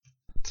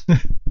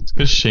It's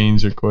because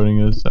Shane's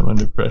recording us. I'm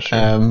under pressure.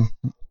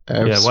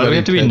 Yeah, why do we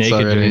have to be naked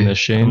during this,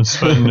 Shane? I'm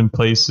sweating in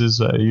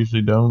places I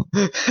usually don't.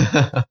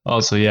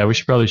 Also, yeah, we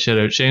should probably shout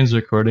out. Shane's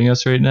recording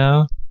us right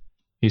now.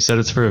 He said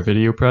it's for a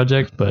video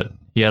project, but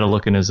he had a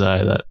look in his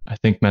eye that I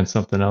think meant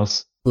something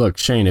else. Look,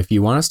 Shane, if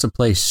you want us to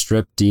play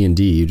strip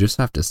D&D, you just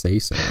have to say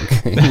so,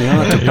 okay? You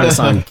don't have to put us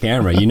on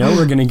camera. You know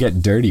we're going to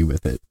get dirty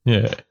with it.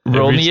 Yeah.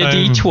 Roll me a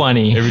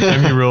D20. Every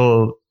time you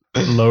roll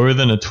lower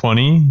than a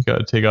 20, you got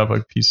to take off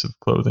a piece of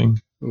clothing.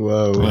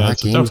 Whoa. Yeah, That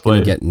game's going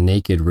to get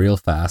naked real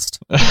fast.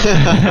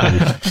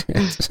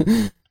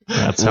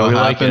 That's how What we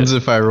like happens it.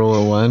 if I roll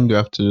a 1? Do I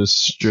have to just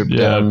strip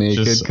down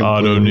naked? Just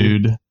completely? auto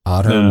nude.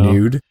 Auto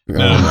nude? Oh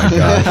my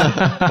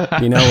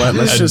gosh. You know what?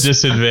 At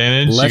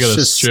disadvantage, you let's gotta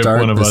just strip start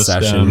one of the us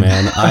session, down.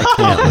 man. I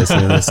can't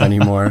listen to this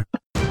anymore.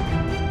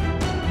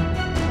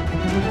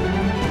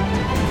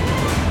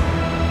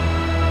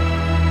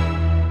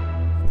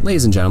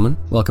 Ladies and gentlemen,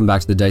 welcome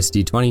back to the Dice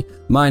D20.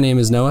 My name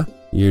is Noah,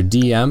 your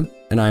DM,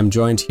 and I am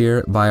joined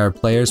here by our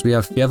players. We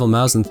have Fievel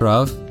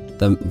Mausenthrov,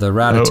 the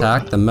rat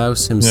attack, the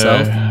mouse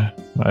himself. Yeah.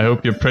 I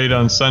hope you prayed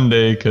on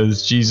Sunday,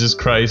 because Jesus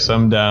Christ,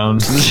 I'm down.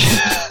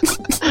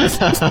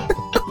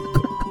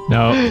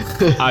 No,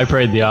 I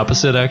prayed the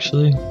opposite,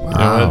 actually.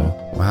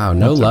 Wow.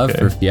 No That's love okay.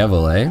 for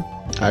Fievel, eh?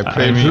 I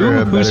prayed mean, for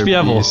a who's better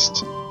Fievel?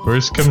 beast.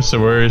 Worst comes to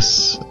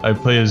worst, I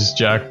play as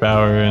Jack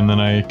Bauer, and then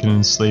I can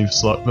enslave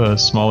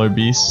smaller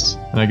beasts,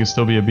 and I can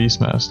still be a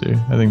Beastmaster.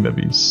 I think that'd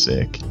be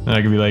sick. And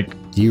I could be like,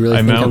 Do you really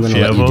think I'm going to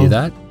let you do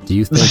that? Do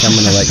you think I'm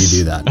going to let you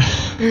do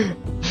that?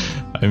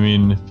 I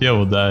mean, if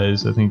Fievel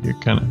dies, I think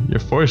you're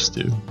forced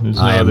to. There's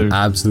no I am other.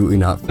 absolutely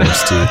not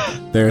forced to.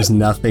 There's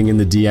nothing in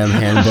the DM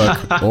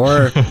handbook,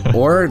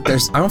 or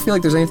there's. I don't feel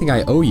like there's anything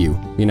I owe you.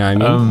 You know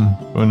what I mean?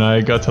 When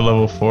I got to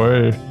level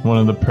 4, one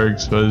of the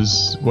perks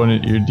was your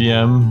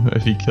DM,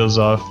 if he kills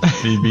off the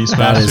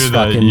That is Beastmaster,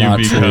 that fucking you not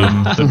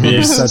become the You're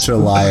Beast. such a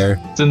liar.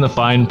 It's in the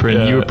fine print.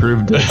 Yeah. You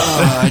approved it.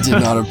 I did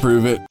not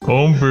approve it.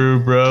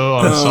 Homebrew, bro.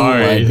 I'm Oh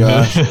sorry. my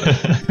gosh.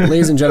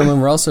 Ladies and gentlemen,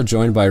 we're also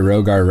joined by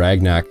Rogar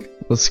Ragnak.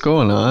 What's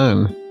going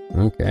on?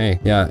 Okay,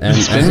 yeah, and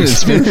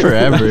It's been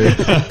forever.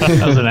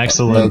 That was an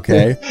excellent.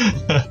 okay,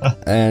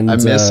 and I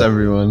miss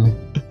everyone.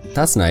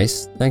 that's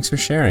nice. Thanks for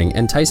sharing.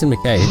 And Tyson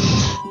McKay.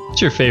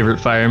 It's your favorite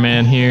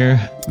fireman here,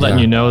 letting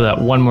Yeah. you know that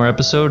one more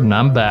episode and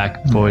I'm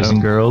back, boys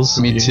and girls.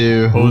 Me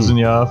too. Hosing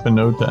you off in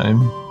no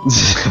time.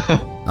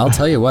 I'll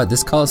tell you what,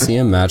 this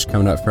Coliseum match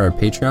coming up for our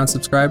Patreon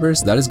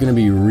subscribers, that is going to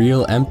be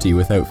real empty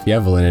without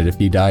Fievel in it if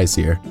he dies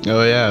here.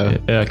 Oh yeah.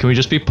 Yeah, can we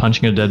just be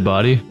punching a dead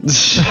body?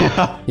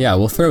 Yeah,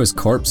 we'll throw his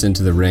corpse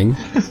into the ring.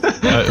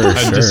 At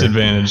sure.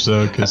 disadvantage,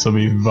 though, because he'll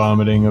be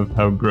vomiting of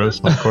how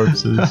gross my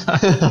corpse is.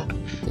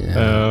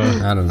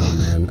 Yeah, I don't know,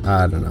 man.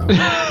 I don't know.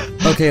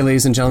 Okay,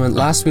 ladies and gentlemen,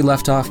 last we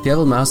left off,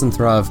 Fievel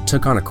Mausenthrov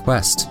took on a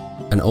quest,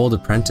 an old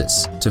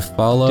apprentice, to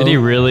follow... Did he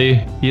really?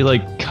 He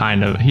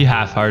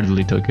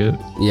half-heartedly took it.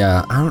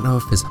 Yeah, I don't know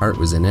if his heart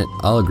was in it.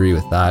 I'll agree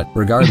with that.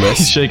 Regardless,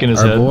 He's shaking his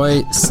our head.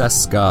 boy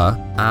Seska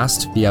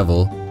asked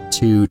Fievel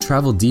to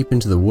travel deep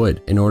into the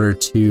wood in order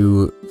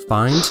to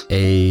find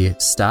a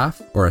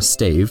staff, or a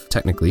stave,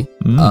 technically,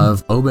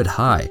 of Obed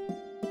High.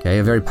 Okay,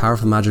 a very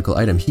powerful magical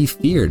item. He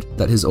feared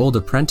that his old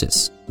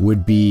apprentice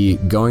would be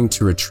going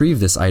to retrieve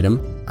this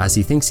item, as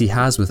he thinks he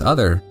has with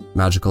other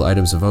magical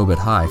items of Obed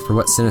High. For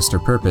what sinister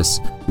purpose,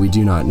 we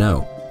do not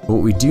know. But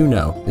what we do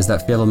know is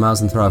that Fievel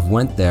Mausenthrov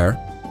went there,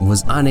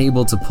 was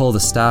unable to pull the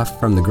staff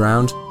from the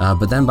ground,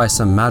 but then by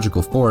some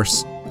magical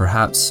force,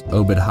 perhaps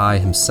Obed High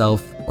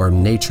himself, or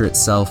nature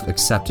itself,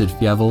 accepted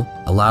Fievel,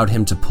 allowed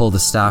him to pull the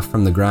staff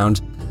from the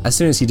ground. As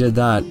soon as he did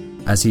that,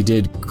 as he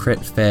did crit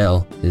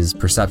fail his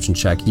perception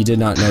check, he did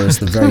not notice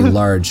the very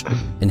large,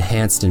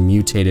 enhanced and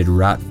mutated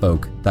rat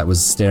folk that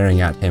was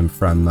staring at him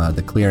from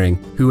the clearing,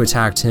 who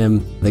attacked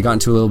him. They got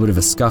into a little bit of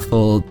a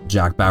scuffle.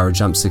 Jack Bauer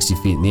jumped 60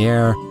 feet in the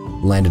air,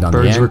 landed on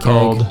Birds the were ant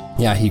called. keg.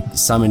 Yeah, he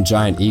summoned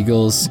giant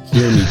eagles.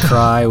 Hear Me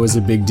Cry was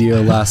a big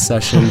deal last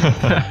session.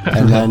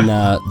 And then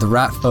the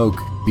rat folk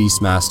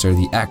Beastmaster,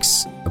 the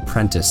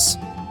ex-apprentice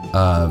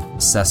of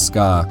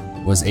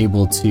Seska, was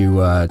able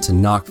to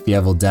knock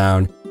Fievel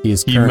down. He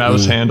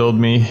Mouse handled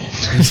me.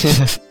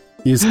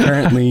 He is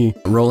currently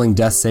rolling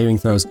death saving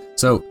throws.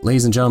 So,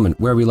 ladies and gentlemen,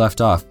 where we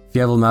left off,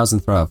 Fievel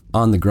Mausenthrov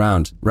on the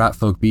ground,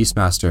 Ratfolk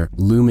Beastmaster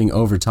looming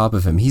over top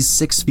of him. He's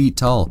 6 feet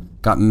tall,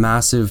 got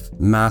massive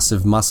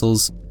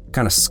muscles,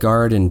 kind of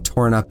scarred and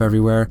torn up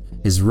everywhere.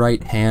 His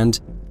right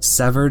hand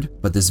severed,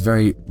 but this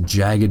very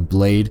jagged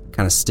blade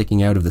kind of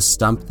sticking out of the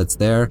stump that's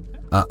there.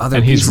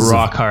 And he's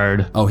rock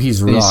hard. Oh,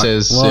 he's rock. He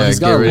says, he's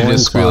got get a ready to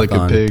squeal like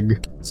loincloth a on.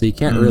 pig. So you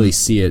can't really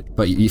see it,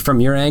 but from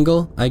your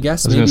angle, I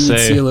guess, was maybe you gonna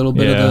can say, see a little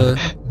bit of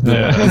you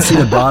can see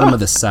the bottom of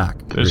the sack.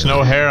 There's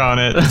no hair on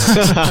it.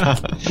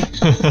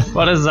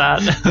 What is that?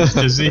 It's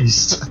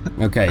diseased.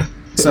 Okay,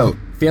 so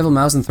Fievel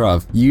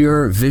Mausenthrov,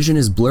 your vision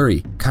is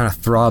blurry, kind of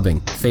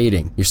throbbing,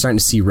 fading. You're starting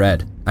to see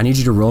red. I need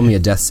you to roll me a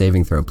death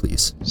saving throw,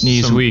 please.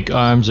 Knees weak,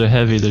 arms are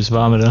heavy, there's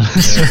vomit on.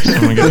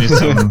 Someone get me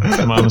some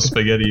mama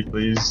spaghetti,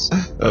 please.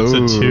 That's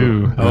a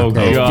 2. Oh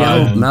Okay,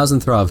 god. Fievel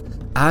Mausenthrov,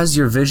 as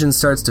your vision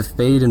starts to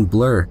fade and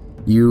blur,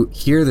 You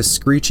hear the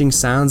screeching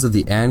sounds of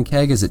the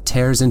Ankeg as it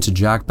tears into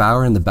Jack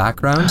Bauer in the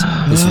background.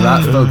 This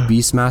Ratfolk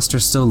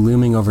Beastmaster still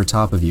looming over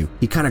top of you.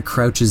 He kind of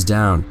crouches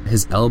down,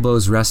 his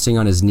elbows resting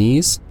on his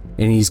knees,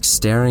 and he's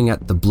staring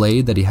at the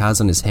blade that he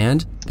has on his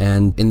hand.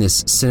 And in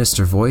this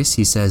sinister voice,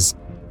 he says,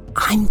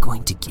 "I'm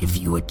going to give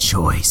you a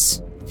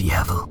choice,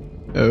 Fievel.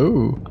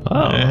 Oh.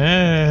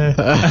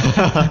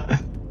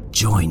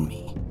 Join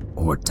me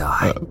or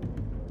die."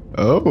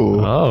 Oh.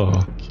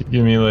 Oh.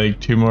 Give me like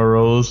 2 more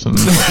rolls and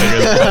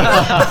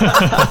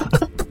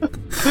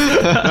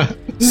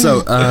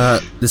So,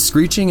 the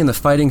screeching and the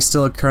fighting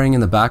still occurring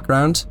in the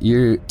background.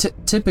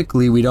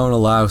 Typically, we don't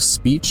allow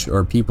speech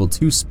or people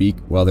to speak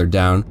while they're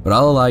down, but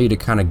I'll allow you to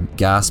kind of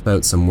gasp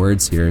out some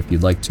words here if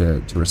you'd like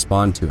to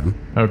respond to him.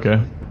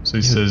 Okay. So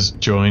he says,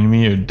 join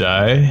me or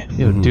die?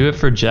 Yo, do it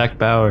for Jack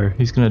Bauer.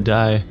 He's gonna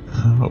die.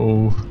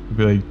 Oh, I'd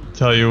be like,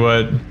 tell you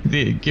what,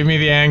 give me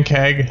the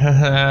Ankeg.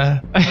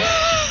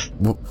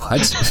 What?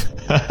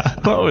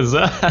 What was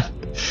that?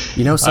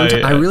 You know,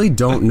 sometimes I really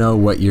don't know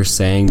what you're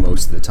saying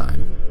most of the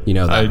time. You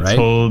know that, right? I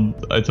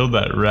told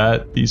that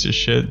rat piece of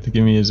shit to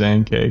give me his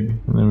Ankeg,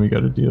 and then we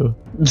got a deal.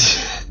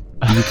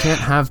 You can't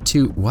have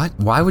two. What?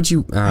 Why would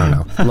you? I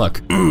don't know.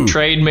 Look.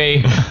 Trade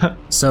me.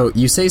 So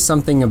you say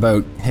something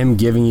about him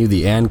giving you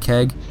the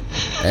Ankeg,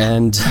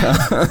 and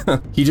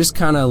he just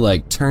kind of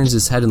like turns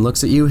his head and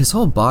looks at you. His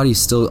whole body's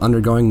still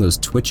undergoing those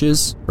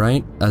twitches,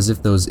 right? As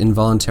if those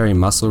involuntary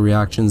muscle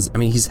reactions. I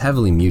mean, he's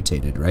heavily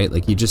mutated, right?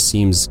 Like he just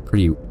seems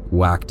pretty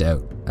whacked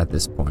out at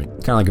this point.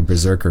 Kind of like a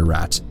berserker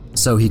rat.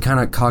 So he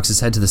kind of cocks his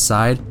head to the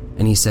side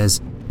and he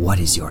says, "What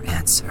is your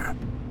answer?"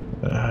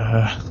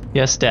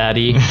 Yes,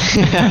 Daddy. Do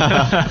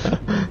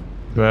I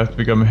have to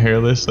become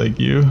hairless like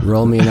you?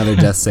 Roll me another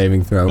death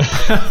saving throw.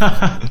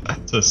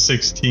 It's a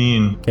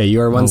 16. Okay,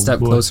 you are one step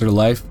boy. closer to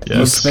life. Yeah, You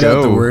let's spit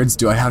out the go. words,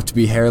 "Do I have to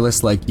be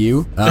hairless like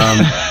you?"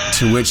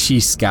 To which he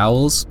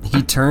scowls.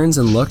 He turns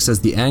and looks as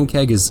the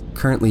Ankeg is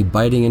currently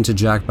biting into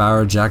Jack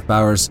Bauer. Jack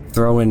Bauer's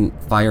throwing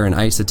fire and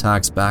ice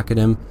attacks back at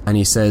him, and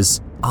he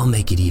says, "I'll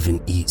make it even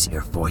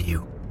easier for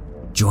you.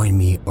 Join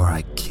me or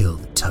I kill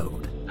the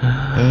toad."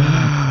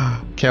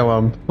 Kill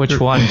him. Which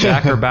one,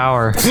 Jack or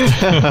Bauer?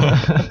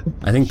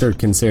 I think they're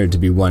considered to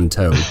be one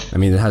toad. I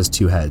mean, it has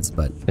 2 heads,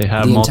 but They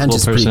have the intent multiple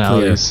is pretty clear.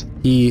 personalities.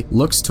 He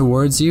looks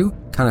towards you,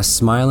 kind of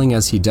smiling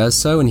as he does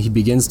so, and he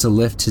begins to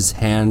lift his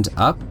hand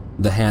up,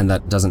 the hand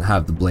that doesn't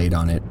have the blade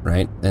on it,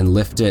 right? And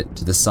lift it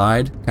to the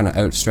side, kind of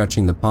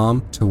outstretching the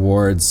palm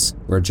towards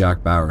where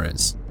Jack Bauer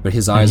is. But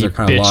his eyes he are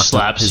kind of bitch locked.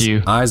 slaps His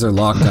you. eyes are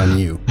locked on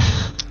you.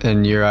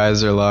 And your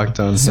eyes are locked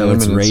on So him,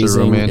 it's and it's a raising.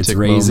 romantic It's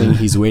raising.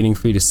 moment. He's waiting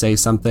for you to say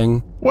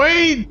something.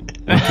 Wait!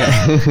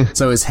 Okay.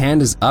 So his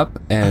hand is up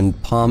and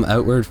palm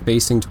outward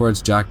facing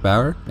towards Jack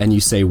Bauer, and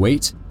you say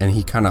wait, and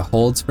he kind of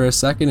holds for a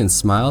second and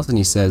smiles, and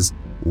he says,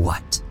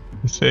 "What?"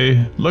 I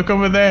say, look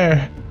over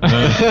there.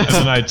 And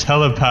then I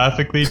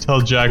telepathically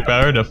tell Jack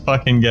Bauer to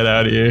fucking get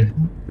out of here.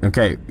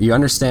 Okay, you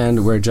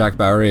understand where Jack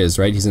Bauer is,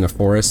 right? He's in a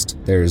forest.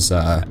 There's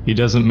He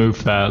doesn't move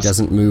fast.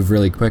 doesn't move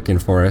really quick in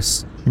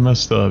forests. He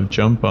must still have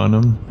jump on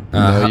him.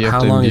 No, you have How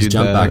to long is imbue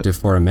jump that. active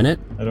for? A minute?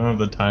 I don't have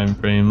the time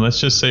frame. Let's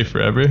just say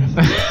forever.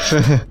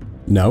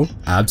 No,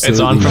 absolutely It's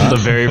on from not. the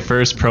very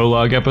first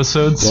prologue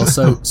episodes.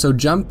 Well, so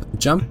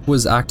jump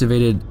was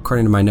activated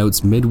according to my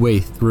notes midway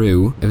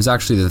through. It was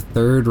actually the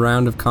 3rd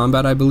round of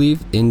combat, I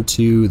believe,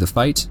 into the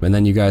fight, and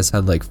then you guys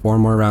had like 4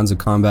 more rounds of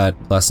combat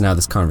plus now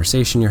this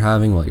conversation you're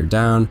having while you're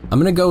down. I'm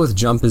gonna go with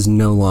jump is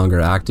no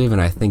longer active,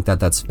 and I think that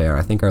that's fair.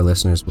 I think our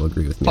listeners will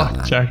agree with me on Fuck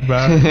that. Jack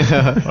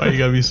Bauer. Why you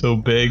gotta be so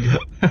big?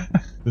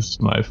 This is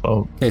my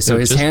fault. Okay, so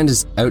his hand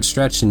is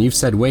outstretched, and you've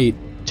said wait.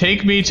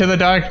 Take me to the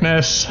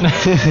darkness.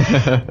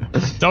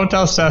 Don't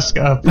tell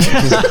Seska.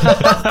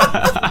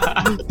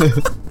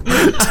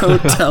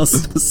 Don't tell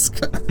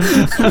Siska.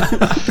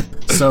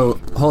 So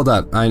hold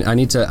up, I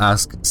need to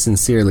ask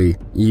sincerely.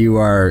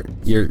 You're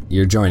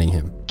joining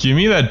him. Give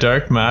me that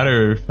dark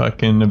matter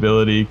fucking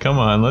ability. Come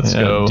on, let's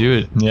Yeah, go. do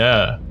it.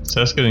 Yeah.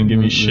 Seska didn't give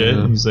me shit.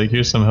 Yeah. He's like,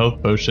 here's some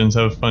health potions.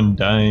 Have fun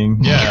dying.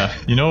 Yeah.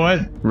 You know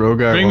what?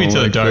 Rogar Bring me won't to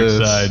the like dark this.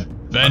 side.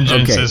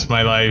 Vengeance Okay. is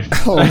my life.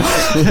 Oh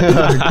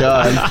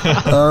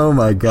god. Oh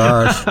my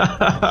gosh.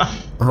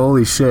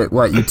 Holy shit.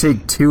 What, you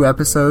take 2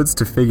 episodes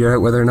to figure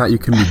out whether or not you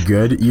can be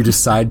good? You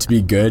decide to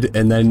be good,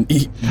 and then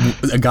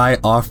a guy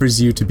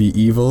offers you to be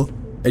evil,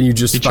 and you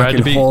just He tried to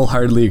fucking be-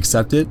 wholeheartedly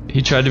accept it?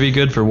 He tried to be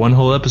good for one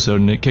whole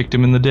episode and it kicked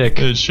him in the dick.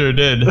 It sure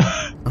did.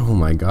 Oh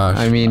my gosh.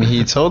 I mean,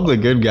 he told the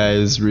good guy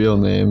his real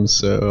name,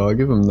 so I'll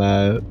give him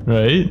that.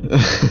 Right?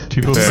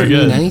 People doesn't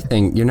mean forget.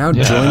 anything. You're now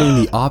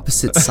joining the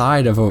opposite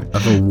side of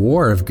a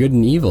war of good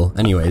and evil.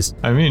 Anyways,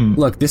 I mean,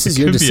 look, this is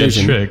it your could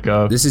decision. Be a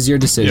trick. This is your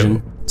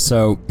decision.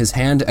 So his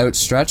hand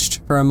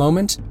outstretched for a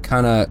moment,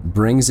 kind of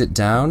brings it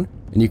down,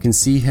 and you can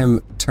see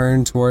him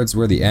turn towards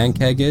where the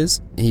Ankeg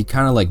is. He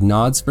kind of like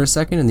nods for a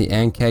second, and the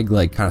Ankeg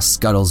like kind of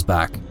scuttles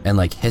back and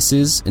like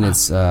hisses in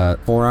its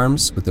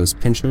forearms with those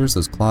pinchers,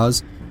 those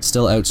claws,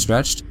 still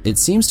outstretched. It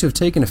seems to have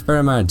taken a fair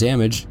amount of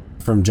damage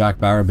from Jack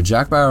Bauer, but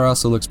Jack Bauer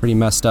also looks pretty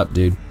messed up,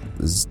 dude.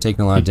 is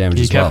taking a lot of damage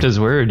He as well. kept his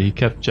word. He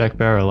kept Jack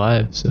Bauer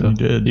alive. So He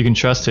did. You can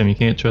trust him. You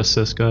can't trust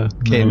this guy.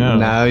 Okay, No.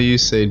 now you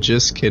say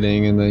just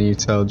kidding, and then you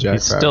tell Jack.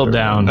 He's still Bauer.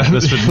 down.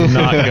 This would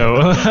not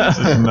go. This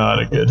is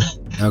not a good.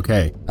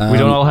 Okay. We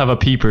don't all have a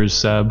peepers,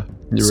 Sab.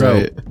 You're so,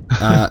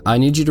 right. I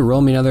need you to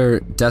roll me another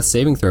death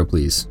saving throw,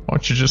 please. Why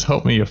don't you just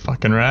help me, you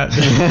fucking rat?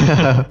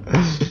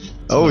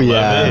 Oh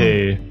yeah.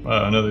 Hey,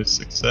 wow, another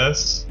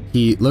success.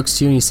 He looks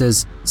to you and he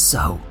says,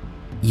 So,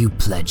 you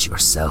pledge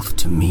yourself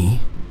to me?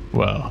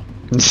 Wow.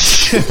 He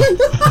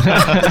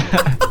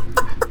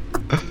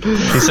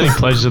said he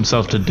pledged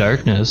himself to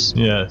darkness.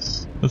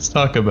 Yes. Let's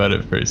talk about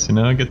it first,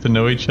 get to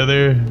know each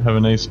other, have a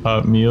nice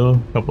hot meal,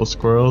 couple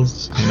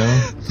squirrels,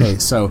 okay,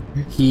 so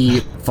he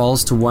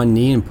falls to one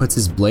knee and puts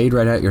his blade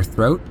right at your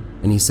throat,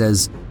 and he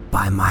says,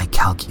 By my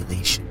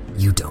calculation,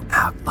 you don't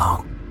have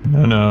long.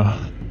 No.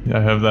 I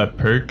have that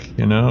perk,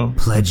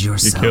 Pledge You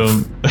yourself, kill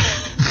him.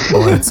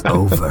 or it's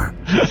over.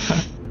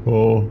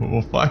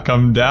 Well, fuck,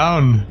 I'm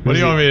down. What do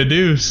you want me to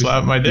do?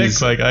 Slap my dick?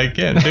 Like, I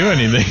can't do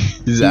anything.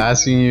 He's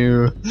asking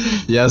you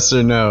yes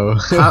or no.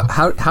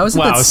 how is it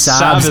Wow, that Sab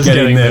Sab's is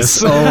getting getting this?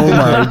 this. Oh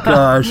my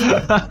gosh.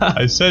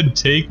 I said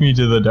take me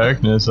to the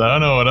darkness. I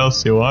don't know what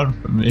else you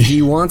want from me.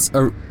 He wants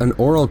an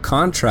oral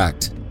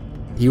contract.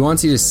 He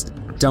wants you to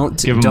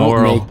Give him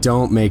oral.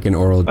 don't make an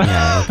oral.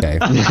 Yeah, okay.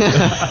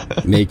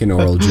 Make an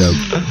oral joke.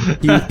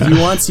 He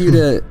wants you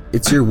to.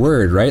 It's your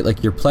word, right?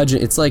 Like you're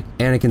pledging. It's like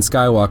Anakin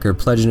Skywalker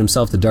pledging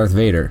himself to Darth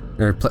Vader,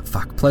 or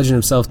pledging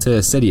himself to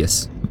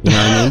Sidious. You know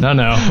what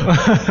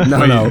I mean?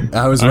 No. No.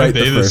 I was right Aren't the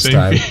they first same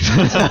time.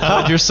 people?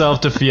 Pledge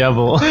yourself to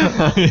Fievel.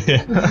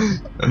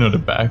 Yeah. No, to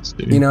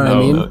Baxter. You know what I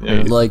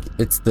mean? Yeah. Like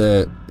it's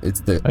the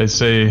I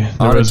say there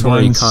was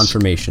auditory once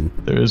confirmation.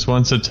 there was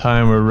once a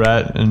time where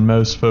rat and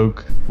mouse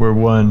folk were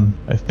one.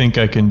 I think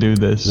I can do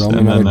this. Roll me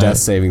And another then death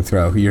saving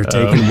throw. You're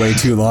taking way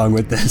too long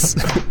with this.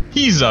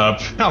 He's up.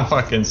 I'm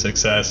fucking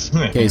success.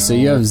 Okay, so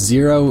you have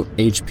 0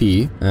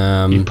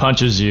 HP. He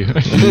punches you.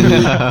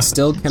 You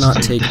still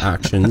cannot take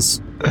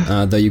actions,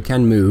 though you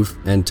can move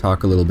and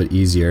talk a little bit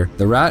easier.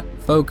 The rat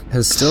folk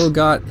has still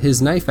got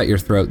his knife at your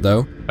throat,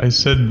 though. I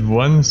said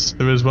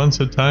there was once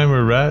a time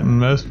where rat and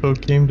mouse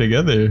folk came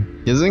together.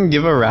 He doesn't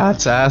give a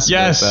rat's ass.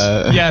 Yes,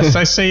 about that. yes,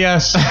 I say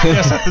yes.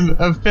 Yes,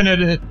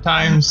 infinite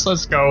times.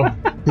 Let's go.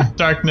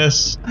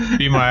 Darkness,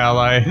 be my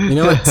ally. You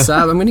know what,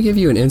 Sab? I'm going to give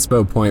you an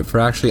inspo point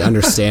for actually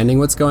understing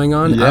what's going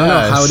on. I don't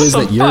know how it is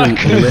that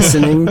you're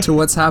listening to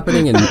what's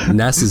happening and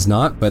Ness is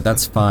not, but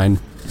that's fine.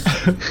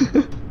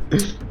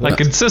 I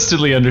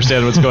consistently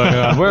understand what's going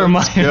on. Where are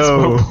my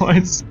go. inspo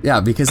points? Yeah,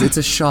 because it's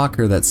a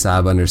shocker that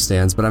Sab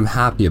understands, but I'm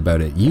happy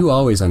about it. You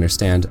always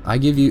understand. I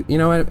give you, you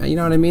know what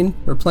I mean?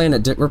 We're playing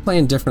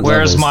different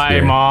Where's levels my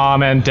here.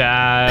 mom and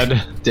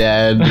dad?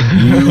 Dead.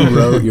 You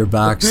wrote your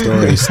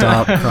backstory.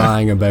 Stop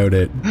crying about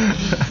it.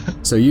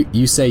 So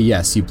you say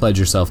yes, you pledge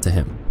yourself to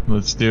him.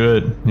 Let's do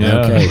it.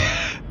 Yeah. Okay.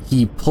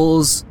 He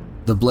pulls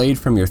the blade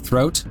from your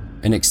throat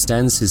and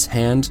extends his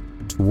hand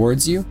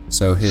towards you.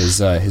 So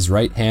his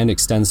right hand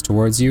extends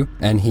towards you,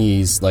 and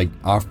he's like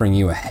offering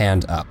you a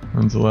hand up.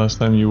 When's the last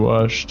time you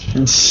washed?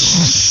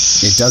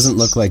 It doesn't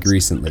look like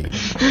recently.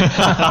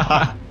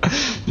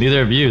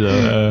 Neither of you,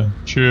 though.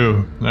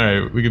 True. All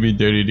right, we could be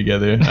dirty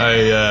together.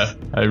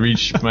 I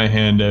reach my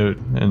hand out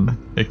and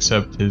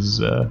accept his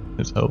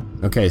help.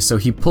 Okay, so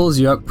he pulls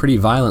you up pretty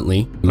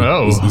violently.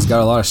 Oh. He's got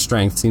a lot of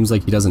strength. Seems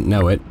like he doesn't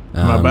know it.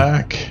 My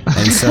back.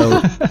 And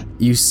so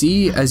you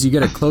see, as you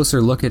get a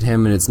closer look at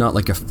him, and it's not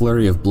like a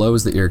flurry of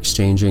blows that you're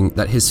exchanging,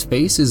 that his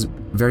face is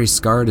very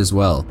scarred as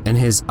well. And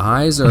his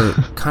eyes are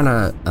kind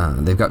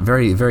of, they've got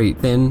very, very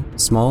thin,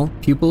 small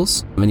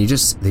pupils. I mean,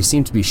 they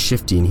seem to be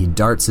shifty, and he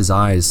darts his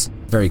eyes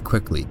very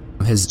quickly.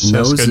 His Seska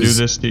nose do this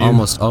is to you?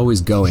 almost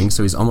always going,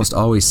 so he's almost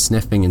always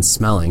sniffing and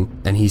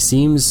smelling. And he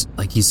seems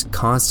like he's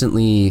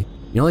constantly,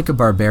 like a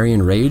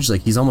barbarian rage?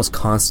 Like he's almost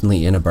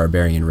constantly in a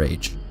barbarian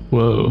rage.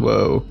 Whoa.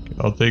 Whoa.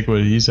 I'll take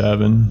what he's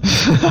having.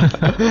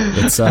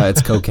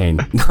 It's cocaine.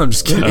 No, I'm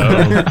just kidding.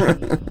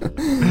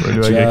 Where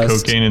do I get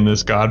cocaine in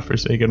this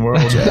godforsaken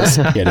world? Just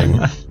kidding.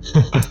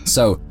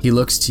 So he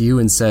looks to you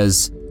and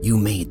says, You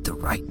made the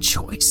right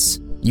choice.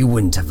 You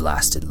wouldn't have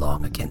lasted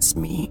long against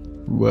me.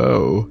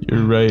 Whoa.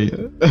 You're right.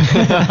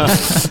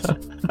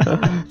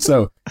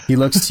 so he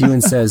looks to you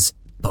and says,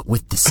 But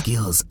with the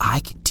skills I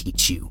can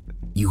teach you,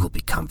 you will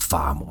become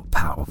far more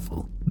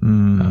powerful.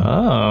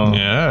 Oh.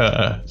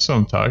 Yeah, that's what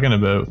I'm talking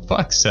about.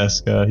 Fuck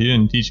Seska. He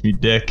didn't teach me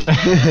dick. He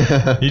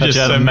Taught just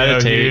you how to sent me out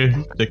meditate.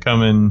 here to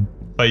come and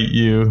fight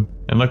you.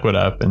 And look what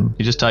happened.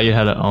 He just taught you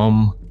how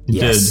to He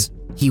Yes,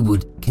 did. he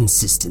would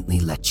consistently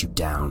let you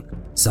down.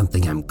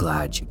 Something I'm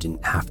glad you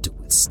didn't have to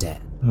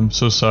withstand. I'm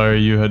so sorry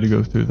you had to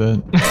go through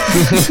that.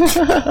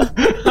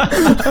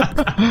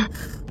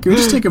 Can we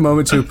just take a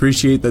moment to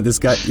appreciate that this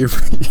guy, you're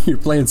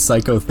playing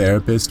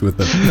psychotherapist with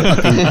a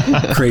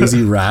fucking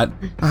crazy rat.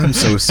 I'm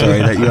so sorry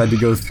that you had to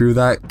go through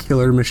that,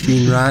 killer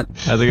machine rat.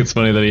 I think it's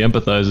funny that he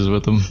empathizes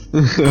with him.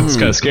 It's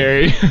kind of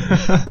scary.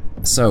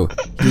 So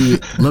He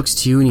looks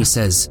to you and he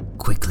says,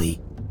 Quickly,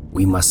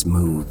 we must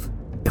move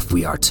if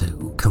we are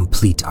to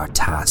complete our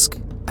task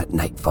at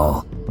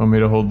nightfall. Want me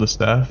to hold the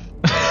staff?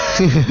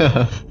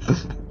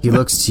 He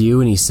looks to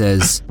you and he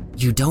says,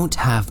 You don't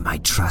have my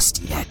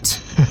trust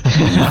yet,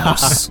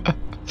 mouse.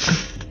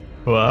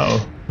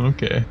 Wow.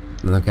 Okay.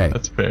 okay.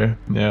 That's fair.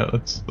 Yeah,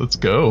 let's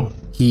go.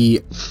 He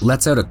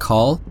lets out a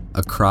call,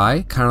 a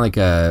cry, kind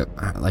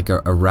of like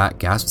a rat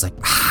gasp. It's like,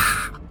 ah!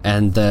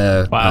 And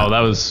the Wow, that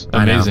was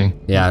I know.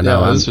 amazing. Yeah,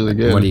 no, that was really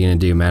good. What are you gonna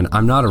do, man?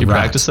 I'm not a You rat.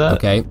 practice that?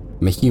 Okay,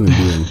 I'm a human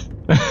being.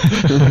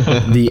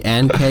 The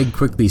Ankeg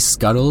quickly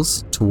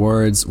scuttles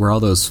towards where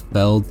all those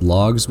felled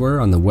logs were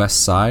on the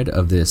west side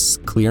of this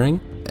clearing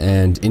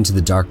and into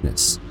the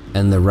darkness.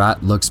 And the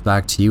rat looks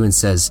back to you and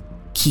says,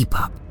 Keep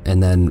up.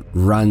 And then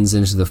runs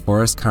into the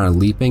forest, kind of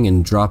leaping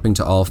and dropping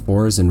to all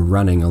fours and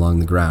running along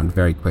the ground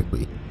very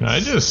quickly. Can I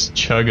just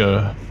chug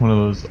one of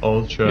those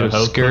ultra Yo,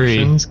 health scurry.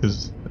 potions?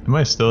 Because am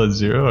I still at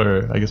 0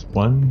 or I guess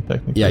 1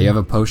 technically? Yeah, you have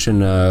a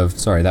potion of,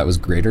 sorry, that was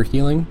greater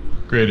healing?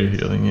 Greater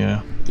healing,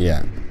 yeah.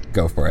 Yeah,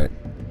 go for it.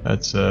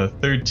 That's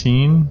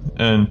 13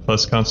 and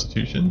plus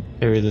Constitution.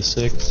 Carry the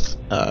 6.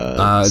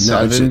 No,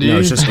 70?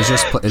 it's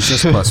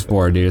just plus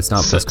 4, dude. It's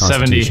not plus 70.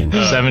 Constitution.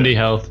 70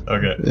 health.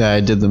 Okay. Yeah, I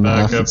did the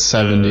math. Back up It's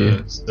 70.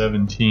 to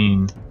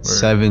 17.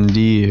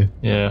 70.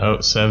 Yeah.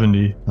 Oh,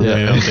 70.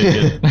 Okay, Yeah. I'll take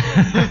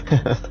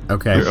it.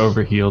 Okay. You're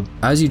overhealed.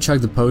 As you chug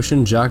the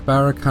potion, Jack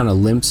Bauer kind of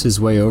limps his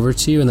way over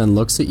to you and then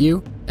looks at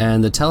you.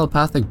 And the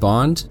telepathic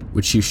bond,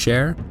 which you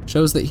share,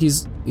 shows that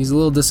he's a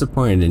little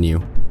disappointed in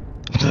you.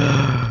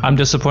 I'm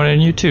disappointed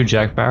in you too,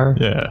 Jack Bauer.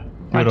 Yeah.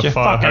 Why'd Would you have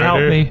fought fucking help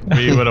harder. me?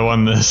 We would have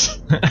won this.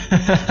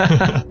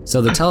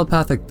 So the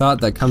telepathic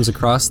thought that comes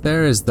across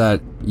there is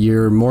that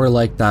you're more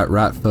like that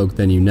rat folk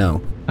than you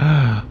know.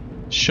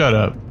 Shut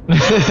up.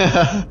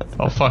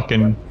 I'll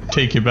fucking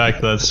take you back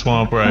to that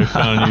swamp where I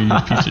found you,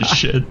 you piece of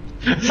shit.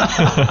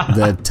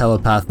 The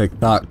telepathic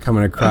thought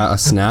coming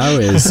across now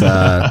is,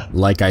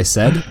 like I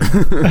said,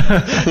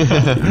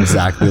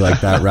 exactly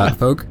like that rat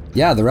folk.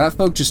 Yeah, the rat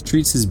folk just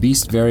treats his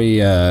beast very,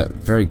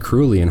 very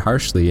cruelly and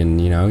harshly, and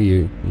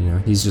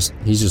he's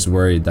just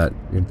worried that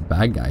you're the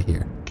bad guy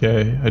here.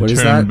 Okay, I What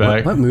is turned that?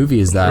 back. What movie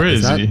is that? Where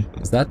is he?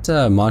 Is that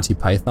Monty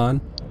Python?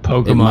 It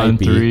might Pokemon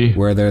be 3.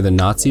 where they're the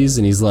Nazis,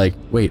 and he's like,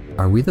 "Wait,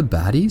 are we the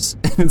baddies?"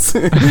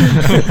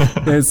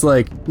 It's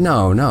like,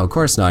 no, of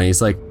course not. And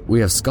he's like, "We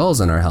have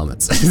skulls on our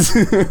helmets."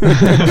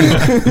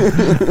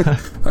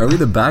 Are we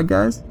the bad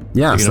guys?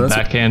 Yeah, You're so gonna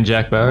that's backhand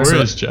Jack Bauer? Where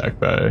is Jack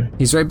Bauer?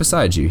 he's right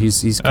beside you.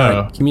 He's kind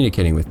of Oh.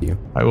 communicating with you.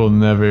 I will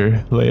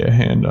never lay a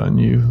hand on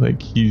you.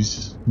 Like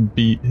he's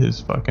beat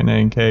his fucking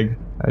Ankeg.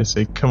 I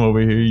say, come over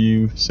here,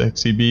 you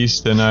sexy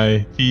beast, and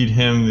I feed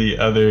him the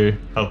other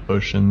health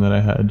potion that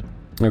I had.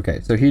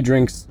 Okay, so he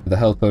drinks the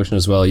health potion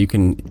as well. You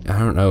can, I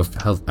don't know if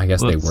health, I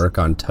guess they work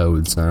on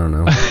toads. I don't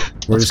know.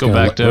 We're Let's just go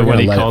gonna, back to we're when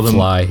gonna he let called it him-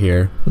 fly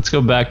here. Let's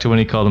go back to when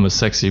he called him a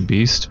sexy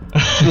beast.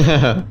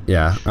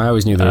 Yeah, I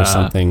always knew there was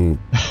something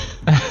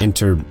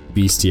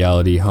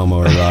inter-bestiality,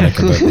 homoerotic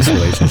about this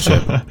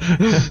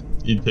relationship.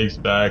 He takes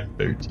back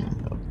 13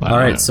 health. All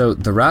right, so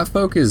the rat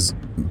folk is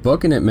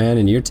booking it, man,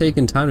 and you're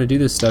taking time to do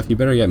this stuff. You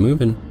better get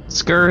moving.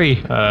 Scurry.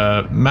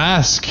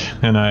 Mask,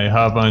 and I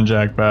hop on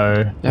Jack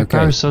Bauer. Jack Okay.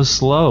 Bauer's so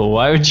slow.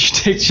 Why would you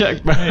take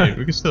Jack Bauer? Hey,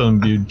 we can still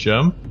imbue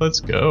jump. Let's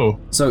go.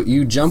 So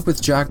you jump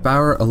with Jack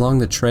Bauer along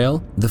the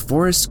trail. The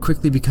forest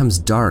quickly becomes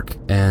dark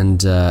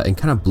and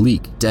kind of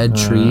bleak. Dead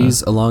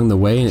trees along the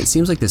way, and it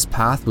seems like this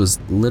path was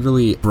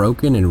literally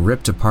broken and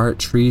ripped apart.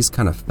 Trees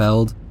kind of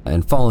felled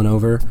and fallen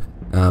over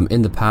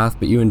in the path.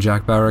 But you and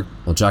Jack Bauer,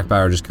 well, Jack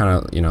Bauer just kind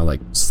of, like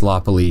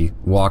sloppily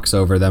walks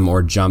over them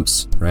or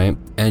jumps, right?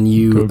 And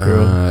you Go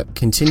girl.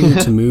 continue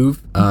to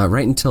move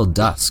right until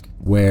dusk,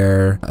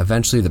 where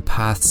eventually the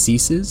path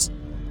ceases.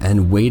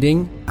 And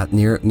waiting at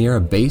near a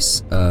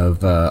base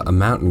of a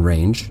mountain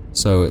range.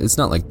 So it's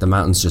not like the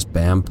mountains just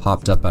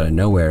popped up out of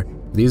nowhere.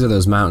 These are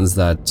those mountains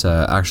that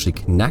actually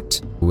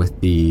connect with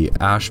the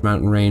Ash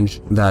Mountain range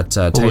that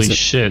Holy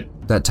shit.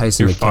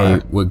 Tyson You're McKay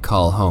far. would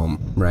call home,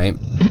 right?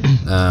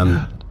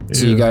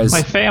 So you guys,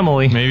 My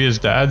family. Maybe his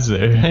dad's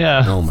there.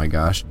 Yeah. oh my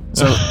gosh.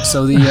 So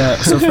for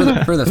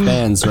the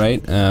fans,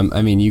 right?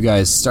 I mean, you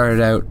guys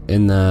started out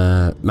in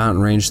the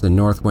mountain range to the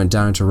north, went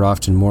down to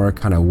Rofton Moor,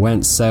 kind of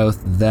went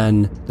south,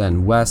 then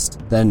west,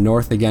 then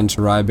north again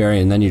to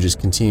Ryberry, and then you just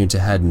continued to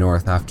head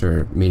north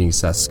after meeting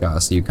Seth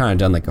Scott. So you kind of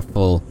done like a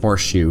full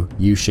horseshoe,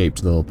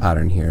 U-shaped little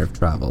pattern here of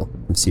travel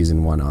from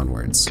season 1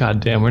 onwards. God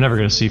damn, we're never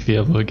gonna see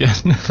Fievel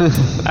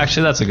again.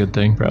 Actually, that's a good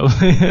thing,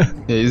 probably. Yeah,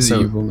 he's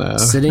So evil now.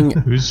 sitting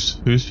Who's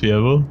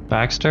Fievel?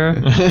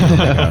 Baxter?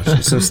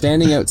 So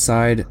standing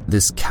outside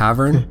this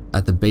cavern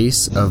at the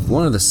base of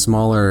one of the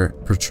smaller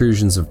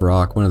protrusions of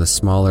rock, one of the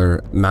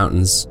smaller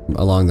mountains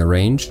along the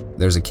range,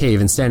 there's a cave,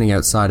 and standing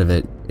outside of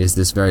it is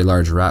this very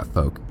large rat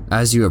folk.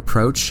 As you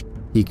approach,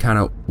 he kind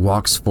of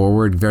walks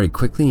forward very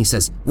quickly and he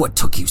says, What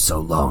took you so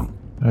long?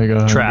 I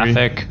got hungry.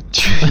 Traffic.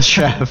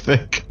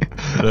 Traffic.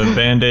 The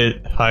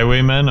bandit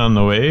highwaymen on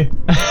the way.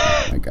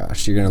 oh my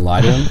gosh, you're gonna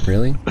lie to him?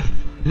 Really?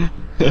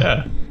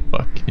 Yeah.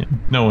 Fuck him.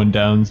 No one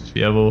downs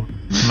Fievel.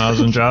 Miles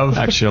and job.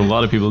 Actually, a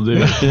lot of people do.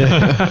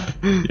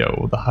 Yeah,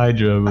 well, the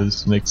Hydra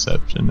was an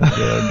exception. Okay,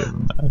 I'll give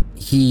him that.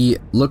 he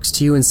looks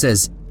to you and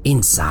says,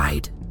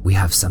 Inside, we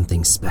have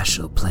something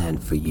special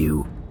planned for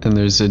you. And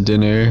there's a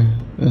dinner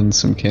and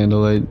some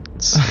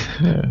candlelights.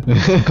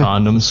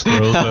 Condoms.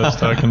 Squirrels I was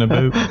talking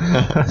about.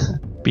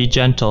 Be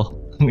gentle.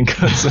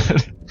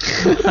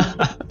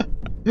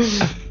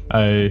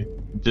 I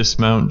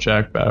dismount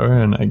Jack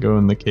Bauer and I go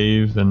in the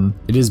cave and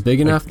it is big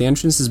enough, the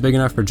entrance is big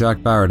enough for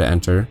Jack Bauer to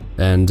enter,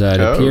 and it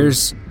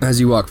appears as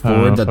you walk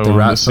forward that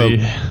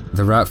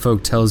the rat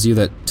folk tells you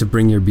that to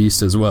bring your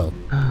beast as well.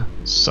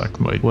 suck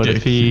my What dick.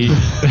 if he...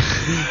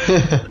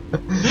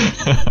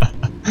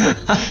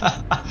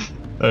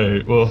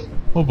 Alright, well,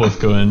 we'll both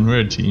go in.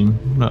 We're a team.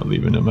 I'm not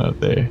leaving him out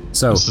there.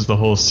 So This is the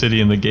whole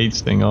city and the gates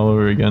thing all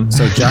over again.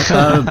 So Jack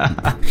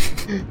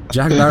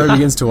Bauer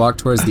begins to walk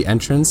towards the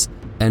entrance,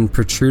 and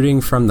protruding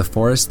from the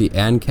forest, the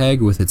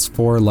Ankeg with its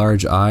 4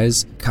 large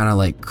eyes kind of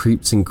like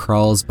creeps and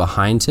crawls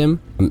behind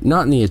him.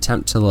 Not in the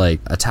attempt to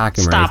like attack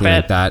him or anything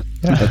like that,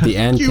 but the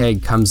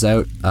Ankeg comes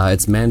out,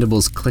 its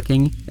mandibles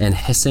clicking and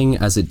hissing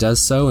as it does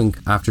so, and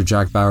after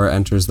Jack Bauer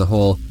enters the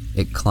hole,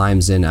 it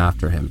climbs in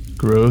after him.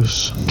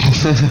 Gross.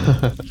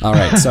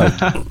 Alright, so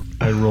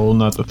I roll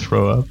not to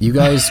throw up. you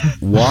guys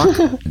walk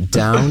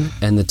down,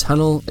 and the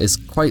tunnel is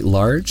quite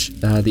large.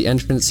 The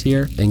entrance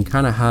here, and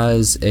kind of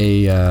has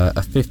a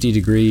 50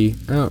 degree,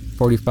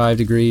 45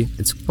 degree.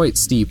 It's quite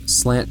steep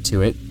slant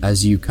to it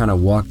as you kind of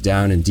walk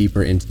down and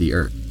deeper into the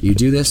earth. You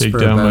do this Take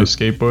for down my about.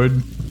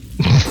 skateboard.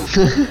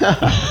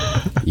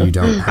 You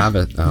don't have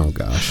it. Oh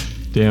gosh.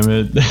 Damn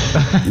it.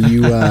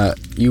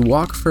 You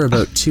walk for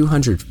about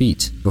 200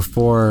 feet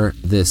before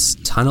this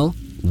tunnel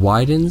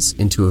widens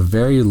into a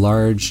very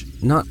large,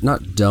 not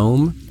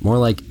dome, more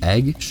like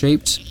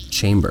egg-shaped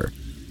chamber.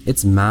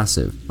 It's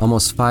massive,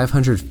 almost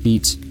 500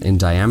 feet in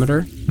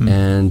diameter,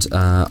 and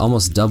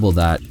almost double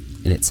that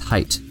in its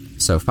height.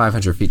 So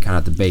 500 feet kind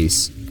of at the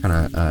base, kind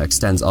of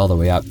extends all the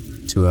way up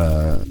to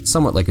a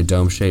somewhat like a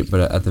dome shape,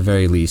 but at the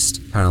very least,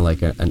 kind of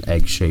like an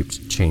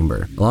egg-shaped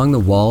chamber. Along the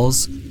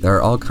walls, there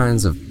are all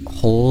kinds of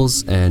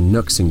holes and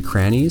nooks and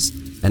crannies,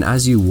 and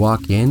as you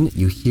walk in,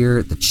 you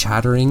hear the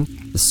chattering,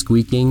 the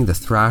squeaking, the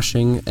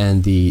thrashing,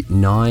 and the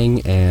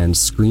gnawing and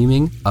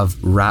screaming of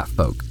rat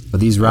folk. But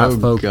these rat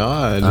folk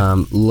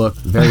look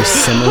very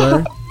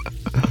similar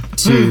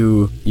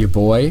to your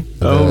boy,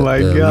 the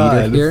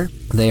leader here.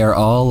 They are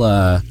all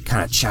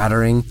kind of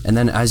chattering, and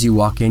then as you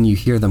walk in, you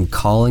hear them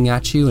calling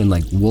at you and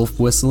like wolf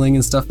whistling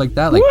and stuff like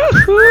that. Like,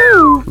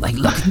 Like,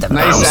 look at the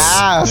Nice mouse.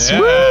 ass. Yeah,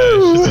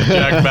 it's just a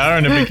Jack Bauer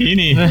in a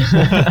bikini.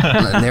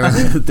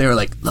 and they were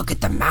like, look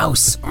at the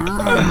mouse,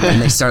 and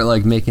they start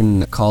like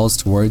making calls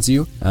towards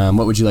you.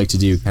 What would you like to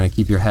do? Kind of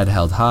keep your head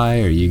held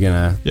high, or are you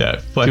gonna? Yeah,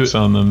 flex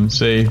on them.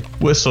 Say,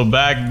 whistle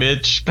back,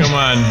 bitch. Come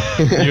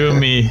on, you and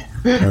me.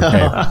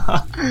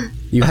 Okay.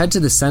 You head to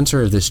the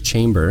center of this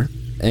chamber,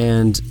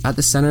 and at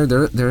the center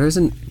there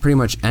isn't pretty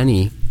much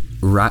any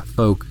rat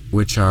folk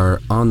which are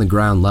on the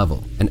ground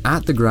level. And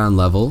at the ground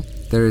level,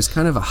 there is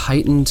kind of a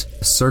heightened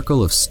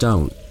circle of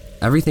stone.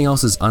 Everything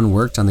else is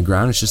unworked on the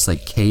ground. It's just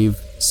like cave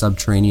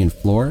subterranean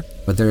floor.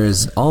 But there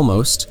is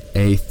almost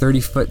a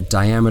 30-foot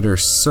diameter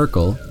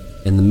circle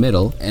in the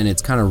middle, and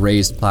it's kind of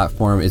raised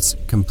platform. It's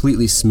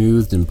completely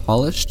smoothed and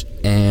polished.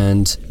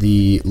 And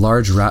the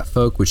large rat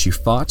folk which you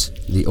fought,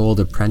 the old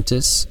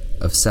apprentice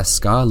of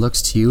Seska,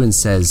 looks to you and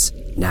says,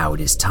 Now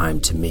it is time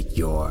to make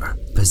your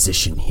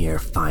position here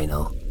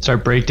final.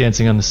 Start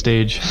breakdancing on the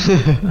stage.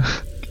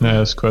 Can I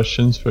ask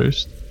questions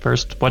first?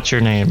 First, what's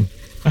your name?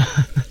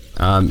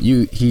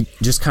 He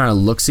just kind of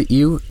looks at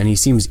you, and he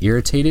seems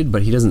irritated,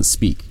 but he doesn't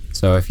speak.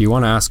 So if you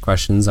want to ask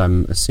questions,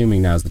 I'm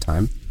assuming now's the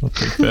time. I'll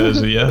take that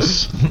as a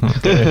yes.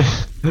 Okay.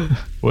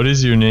 What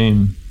is your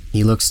name?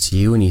 He looks to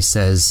you and he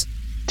says,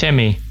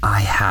 Timmy.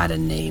 I had a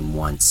name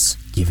once,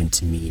 given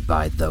to me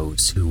by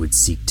those who would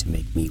seek to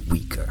make me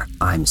weaker.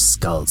 I'm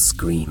Skull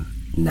Scream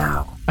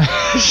now.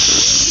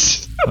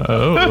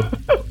 Oh,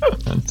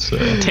 that's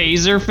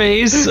Taser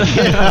face?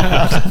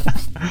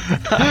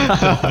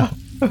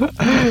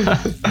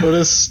 What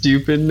a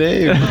stupid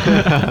name.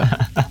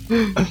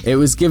 it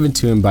was given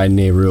to him by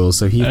Nerul,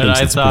 so he And thinks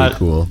I it's thought pretty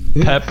cool.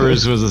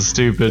 Peppers was a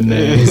stupid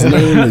name. His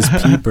name is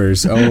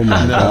Peepers. Oh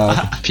my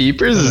god.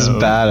 Peepers is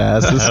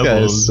badass. This guy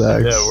Pebbles.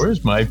 sucks. Yeah,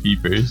 where's my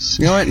peepers?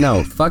 You know what?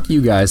 No, fuck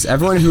you guys.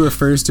 Everyone who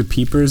refers to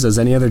Peepers as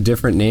any other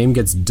different name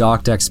gets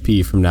docked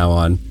XP from now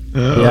on.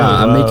 Yeah,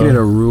 I'm making it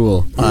a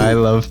rule. I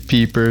love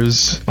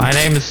peepers. My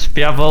name is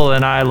Fievel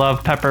and I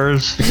love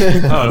peppers.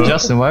 Oh,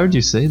 Justin, why would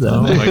you say that?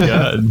 Oh my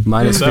god.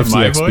 Minus Is that 50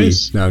 my XP.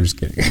 voice? No, I'm just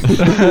kidding.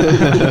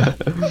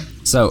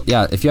 So,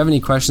 yeah, if you have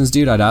any questions,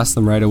 dude, I'd ask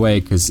them right away,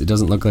 because it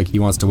doesn't look like he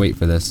wants to wait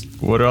for this.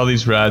 What are all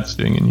these rats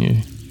doing in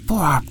here? For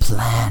our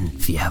plan,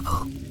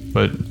 Fievel.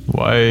 But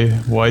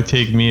why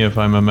take me if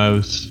I'm a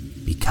mouse?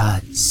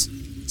 Because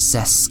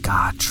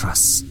Seska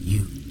trusts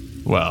you.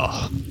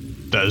 Well,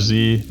 does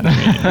he?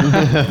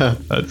 I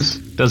mean,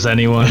 Does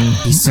anyone?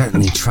 He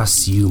certainly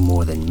trusts you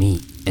more than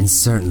me, and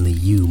certainly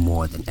you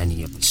more than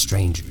any of the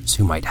strangers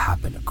who might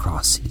happen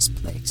across his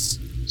place.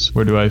 so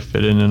where do I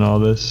fit in all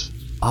this?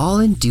 All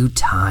in due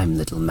time,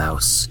 little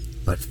mouse.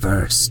 But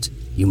first,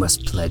 you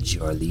must pledge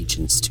your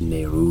allegiance to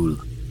Nerul.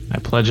 I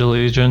pledge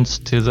allegiance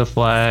to the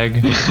flag.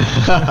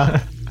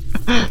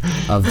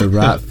 Of the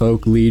rat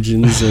folk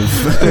legions of...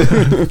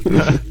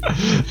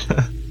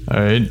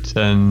 Alright,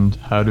 and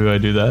how do I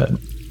do that?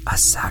 A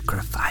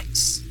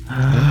sacrifice.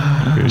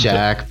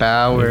 Jack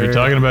Bauer. If you're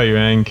talking about your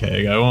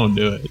ankeg, I won't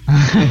do it.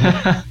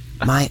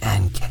 My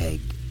ankeg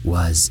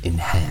was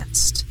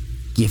enhanced,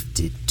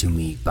 gifted to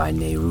me by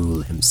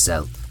Nerul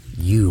himself.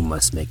 You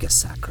must make a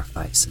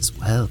sacrifice as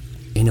well,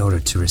 in order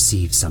to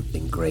receive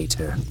something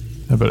greater.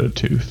 How about a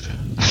tooth?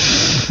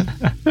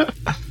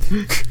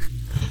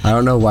 I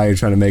don't know why you're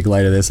trying to make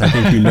light of this. I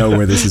think you know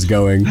where this is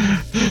going.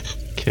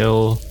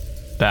 Kill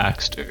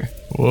Baxter.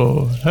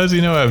 Whoa, how does he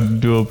know I have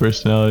dual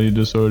personality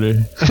disorder?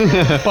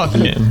 Fuck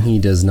him. He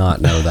does not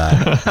know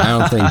that. I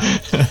don't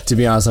think, to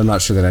be honest, I'm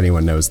not sure that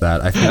anyone knows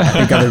that. I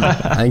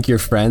think your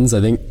friends,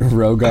 I think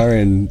Rogar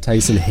and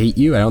Tyson hate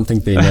you. I don't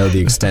think they know the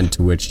extent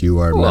to which you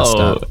are messed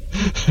Whoa. up.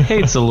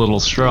 Hate's a little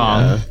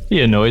strong. Yeah.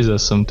 He annoys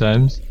us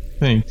sometimes.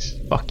 Thanks.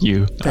 Fuck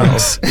you.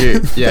 Thanks. You're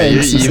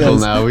Thanks, he evil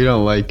says. now. We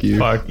don't like you.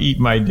 Fuck, eat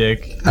my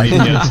dick. Leave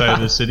me outside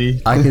the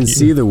city. I Fuck can you.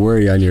 see the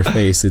worry on your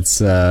face. It's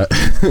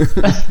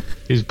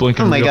He's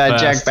blinking Oh my real god,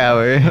 fast. Jack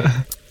Bauer.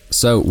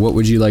 So, what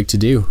would you like to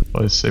do?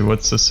 Let's say,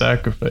 what's the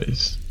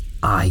sacrifice?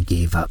 I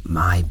gave up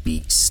my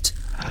beast,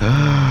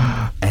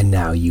 and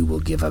now you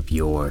will give up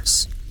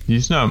yours.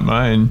 He's not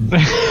mine.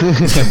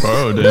 I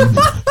borrowed him.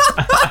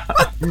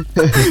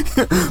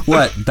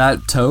 What,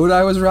 that toad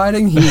I was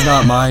riding? He's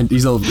not mine.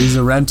 He's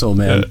a rental,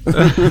 man.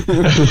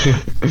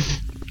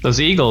 Those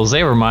eagles,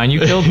 they were mine. You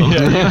killed them.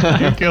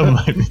 Yeah, you killed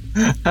mine.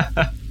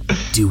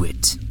 Do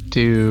it.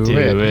 Do Do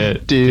it.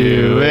 it.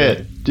 Do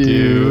it.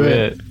 Do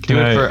it. Do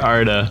it for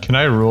Arda. Can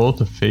I roll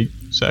to fake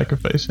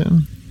sacrifice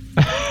him?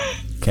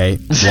 Okay,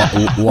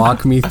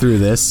 walk me through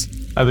this.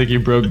 I think you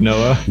broke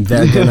Noah.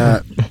 They're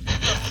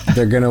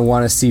gonna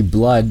want to see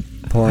blood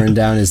pouring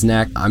down his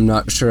neck. I'm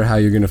not sure how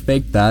you're gonna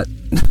fake that.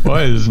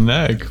 Why his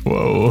neck?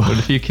 Whoa. What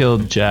if you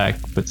killed Jack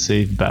but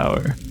saved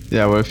Bauer?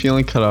 Yeah, what if you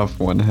only cut off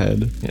one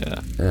head? Yeah.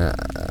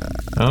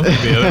 I don't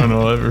think the other one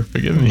will ever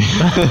forgive me.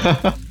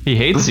 He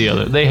hates the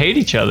other. They hate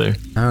each other.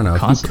 I don't know.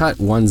 If you Constantly. cut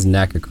one's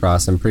neck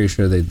across, I'm pretty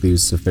sure they'd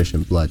lose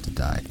sufficient blood to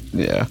die.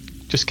 Yeah.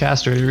 Just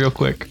castrate it real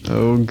quick.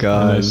 Oh And I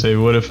god. say,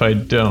 what if I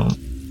don't?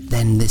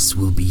 Then this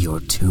will be your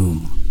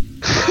tomb.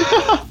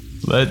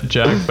 Let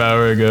Jack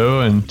Bauer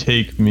go and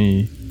take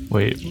me.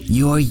 Wait.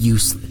 You're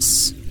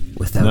useless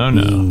without No,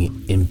 no.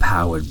 being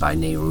empowered by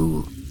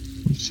Nerul.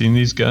 You seen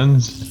these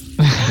guns?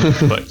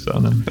 Flex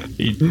on him.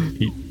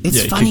 It's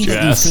Yeah, he funny kicked your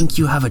that ass. you think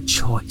you have a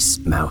choice,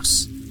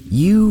 Mouse.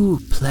 You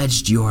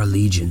pledged your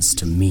allegiance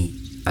to me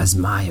as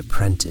my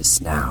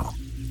apprentice now.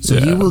 So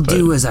Yeah, you will but-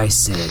 do as I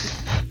say,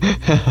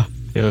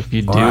 Yo, if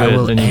you do or I it,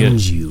 will then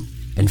end you you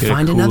and get a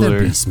find another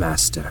cooler-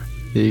 Beastmaster.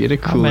 Yeah, you get a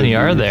get. How cooler many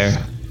are beast.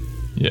 there?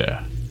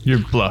 Yeah, you're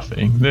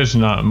bluffing. There's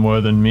not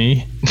more than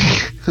me.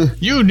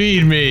 You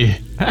need me.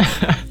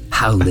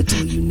 How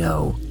little you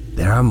know.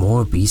 There are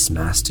more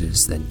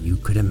Beastmasters than you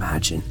could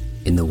imagine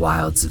in the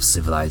wilds of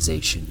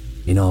civilization,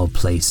 in all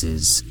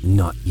places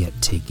not yet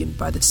taken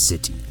by the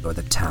city or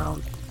the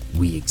town.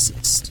 We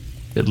exist.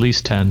 At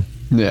least 10.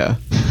 Yeah.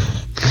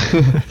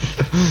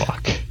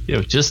 Fuck.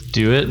 Yo, just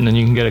do it, and then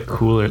you can get a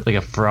cooler, like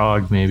a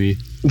frog, maybe.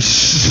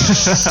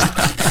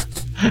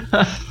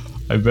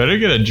 I better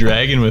get a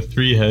dragon with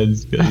 3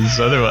 heads, because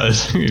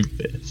otherwise I'm gonna be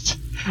pissed.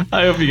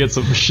 I hope you get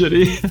something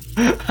shitty.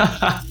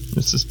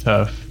 This is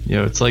tough.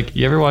 Yo, it's like,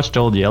 you ever watched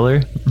Old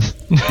Yeller?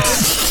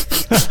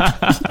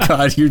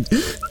 God, you're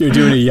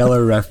doing a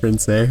yellow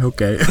reference, eh?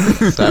 Okay.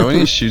 Is that when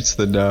he shoots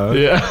the dog?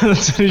 Yeah,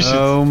 that's what he should.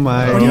 Oh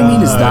my What do you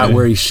mean? Is god. that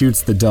where he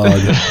shoots the dog?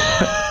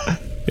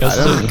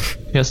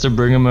 He has to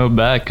bring him out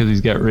back because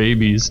he's got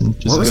rabies. And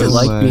just What was it goes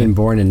like away. being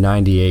born in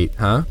 '98?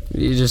 Huh?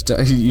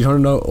 You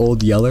don't know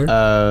Old Yeller?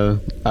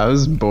 I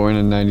was born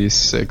in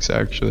 96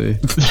 actually.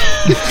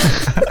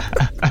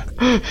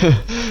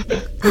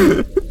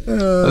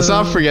 Let's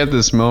not forget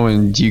this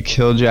moment. Do you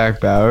kill Jack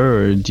Bauer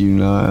or do you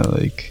not?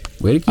 Like,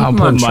 Way to keep I'll him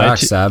put on my track,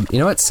 two- Sab. You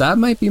know what? Sab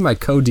might be my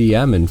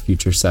co-DM in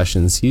future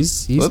sessions.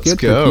 He's Let's good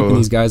go. for keeping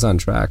these guys on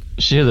track.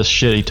 She hear the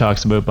shit he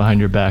talks about behind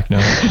your back now.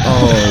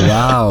 Oh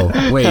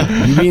wow! Wait,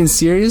 you being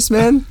serious,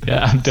 man?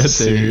 Yeah, I'm dead If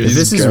serious.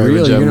 this is garbage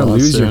real, you're gonna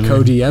monster lose your in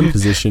co-DM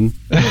position.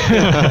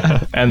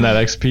 And that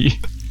XP.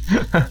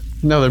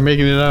 no, they're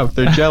making it up.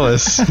 They're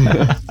jealous.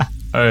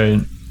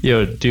 Alright.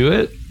 Yo, do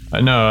it.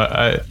 I know,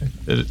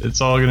 it's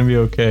all gonna be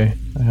okay.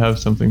 I have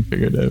something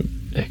figured out.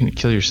 You're gonna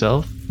kill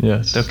yourself?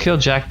 Yes. They'll kill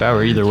Jack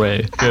Bauer either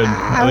way. Good.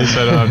 At least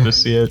I don't have to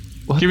see it.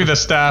 Give me the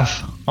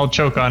staff. I'll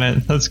choke on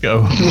it. Let's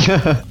go.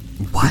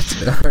 What?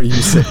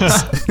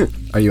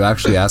 Are you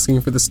actually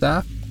asking for the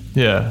staff?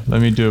 Yeah,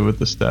 let me do it with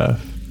the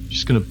staff.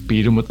 Just gonna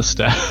beat him with the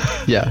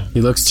staff. yeah.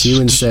 He looks to you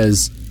and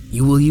says,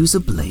 You will use a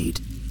blade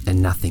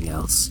and nothing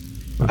else.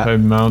 If I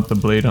mount the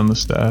blade on the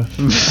staff.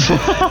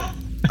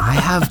 I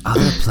have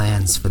other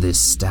plans for this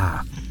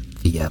staff,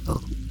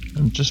 Fievel.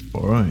 I'm just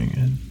borrowing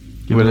it.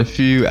 What if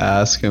you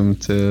ask him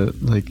to,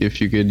 like,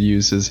 if you could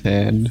use his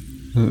hand?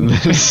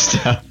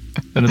 Stop.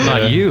 Then it's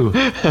not you.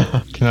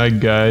 Can I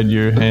guide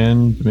your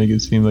hand to make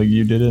it seem like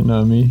you did it,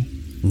 not me?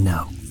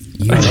 No,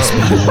 you must be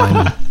the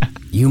one.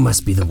 You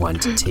must be the one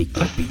to take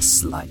the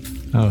beast's life.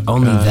 Oh,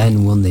 Only God.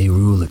 then will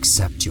Nerul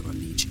accept your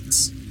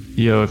allegiance.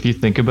 Yo, if you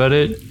think about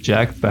it,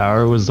 Jack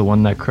Bauer was the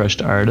one that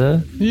crushed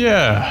Arda.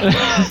 Yeah.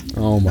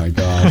 Oh my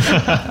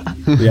god.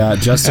 Yeah,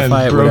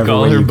 justify And it broke whatever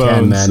all way her you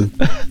can, bones.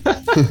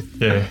 man.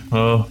 Okay,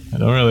 well, I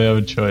don't really have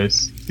a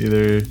choice.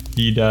 Either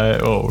he die.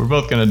 Oh, we're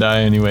both gonna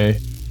die anyway.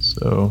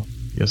 So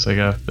I guess I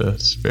have to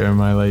spare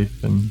my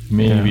life and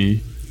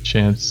maybe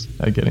chance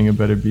at getting a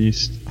better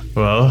beast.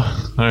 Well,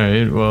 all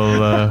right.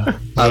 Well, I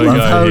what do we love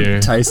got how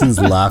here? Tyson's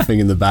laughing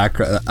in the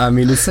background. I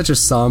mean, it's such a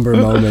somber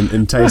moment,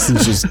 and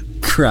Tyson's just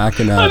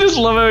cracking I up. just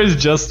love how he's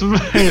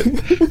justifying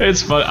it.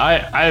 It's fun.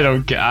 I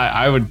don't care.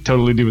 I would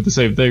totally do the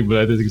same thing, but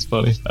I think it's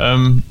funny.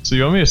 So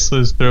you want me to slit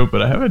his throat,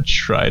 but I have a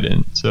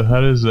trident. So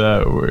how does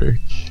that work?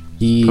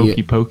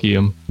 He Pokey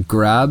him.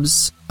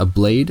 grabs a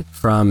blade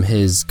from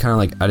his kind of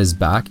like at his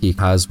back. He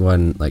has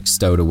one like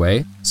stowed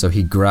away. So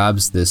he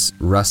grabs this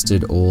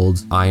rusted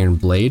old iron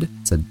blade.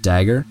 It's a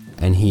dagger,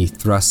 and he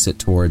thrusts it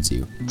towards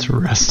you. It's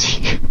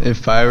rusty.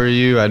 If I were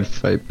you, I'd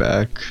fight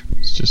back.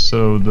 It's just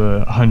so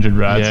the 100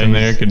 rats Yeah, in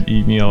there he's- could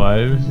eat me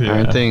alive. Yeah.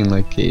 Aren't they in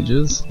like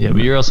cages? Yeah,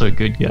 but you're also a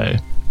good guy.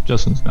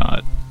 Justin's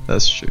not.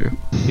 That's true.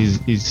 He's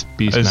I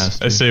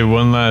Beastmaster. say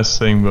one last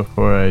thing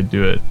before I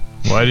do it.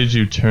 Why did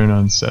you turn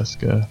on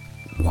Seska?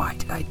 Why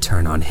did I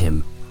turn on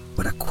him?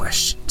 What a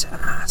question to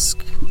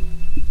ask.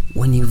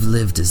 When you've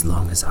lived as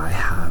long as I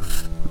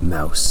have,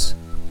 Mouse,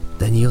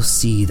 then you'll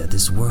see that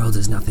this world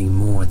is nothing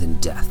more than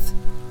death.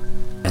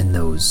 And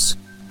those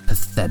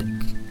pathetic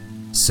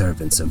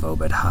servants of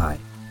Obed High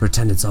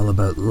pretend it's all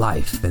about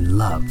life and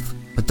love,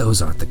 but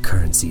those aren't the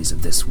currencies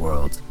of this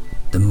world.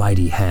 The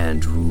mighty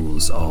hand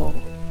rules all,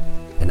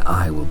 and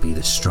I will be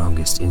the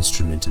strongest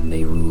instrument of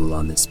Nerul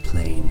on this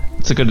plane.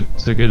 It's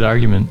a good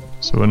argument.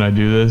 So when I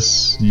do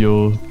this,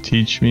 you'll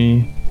teach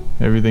me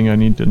everything I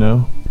need to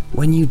know?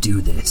 When you do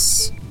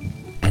this,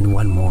 and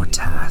one more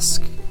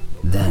task,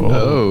 then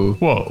Oh.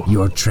 Whoa.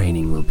 your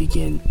training will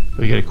begin.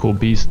 We get a cool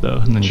beast though,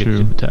 and then you get to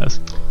do True. the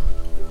task.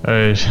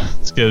 Alright,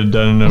 let's get it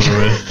done and over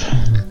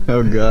with.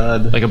 Oh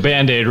god. Like a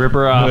band-aid, rip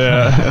her off.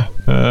 Yeah.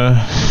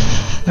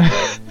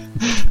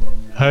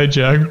 Hi,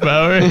 Jack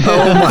Bauer.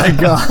 Oh my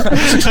god.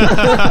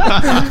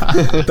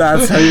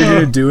 That's how you're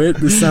gonna do it?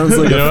 This sounds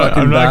like You a know what?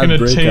 fucking I'm not bad gonna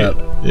breakup.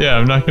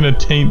 I'm not gonna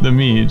taint the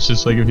meat. It's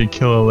just like if you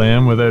kill a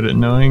lamb without it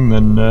knowing,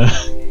 then the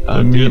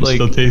dude, meat like-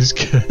 still tastes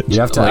good. You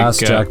have to Like,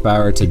 ask Jack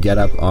Bauer to get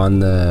up on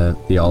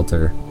the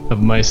altar.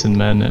 Of mice and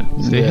men.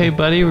 Say, Yeah. hey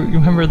buddy, you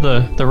remember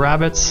the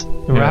rabbits?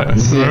 The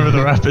rabbits. Remember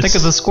the rabbits? Think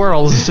of the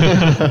squirrels.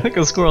 Think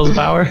of squirrels'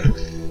 power.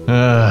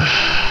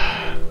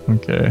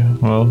 Okay,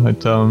 well, I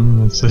tell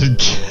him, I said,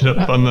 get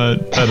up on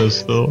that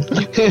pedestal.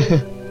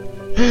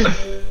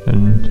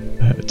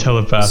 And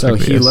telepathically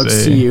So he I looks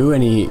say, to you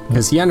and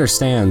because he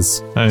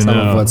understands I some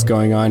know. of what's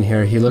going on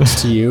here. He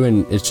looks to you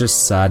and it's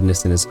just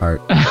sadness in his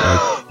heart.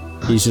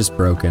 Like, he's just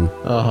broken.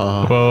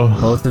 Oh.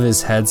 Well, Both of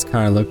his heads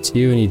kind of look to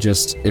you and he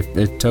just,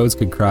 if Toads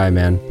could cry,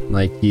 man,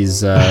 like he's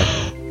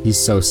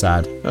so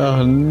sad.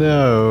 Oh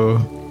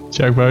no.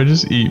 Jack Bauer,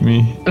 just eat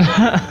me.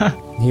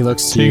 He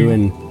looks to you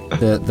and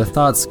the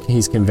thoughts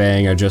he's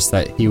conveying are just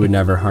that he would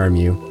never harm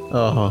you.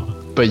 Oh.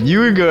 But you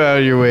would go out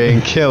of your way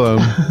and kill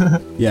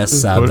him. Yes,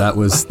 Sab, that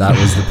was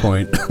the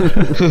point.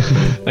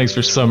 Thanks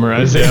for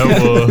summarizing. Yeah,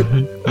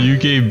 well, you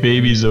gave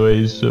babies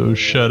away, so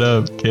shut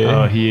up, okay?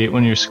 Oh, he ate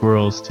one of your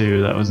squirrels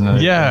too. That was another.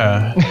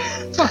 Yeah.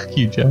 Fuck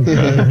you, Jack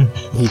Bauer.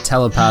 He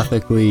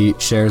telepathically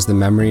shares the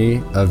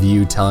memory of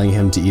you telling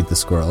him to eat the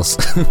squirrels.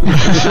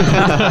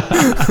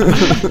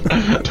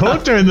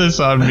 Don't turn this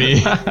on me.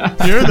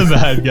 You're the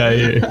bad guy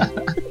here.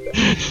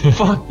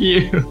 Fuck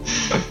you.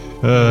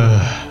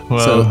 Well,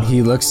 So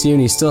he looks to you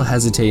and he's still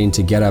hesitating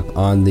to get up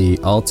on the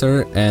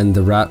altar, and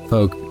the rat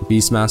folk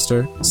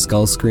Beastmaster,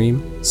 Skull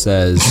Scream,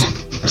 says,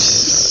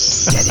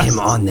 Get him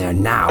on there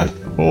now.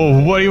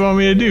 oh, what do you want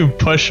me to do?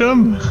 Push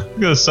him? Look at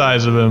the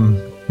size of him.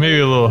 Maybe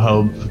a little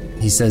help.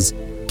 He says,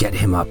 Get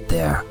him up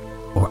there,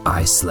 or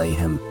I slay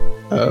him.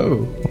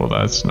 Oh. Well,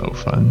 that's no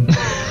fun.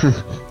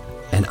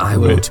 And I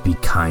won't be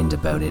kind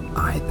about it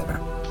either.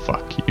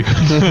 Fuck you.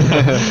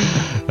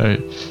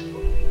 Alright.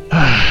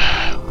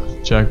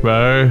 Jack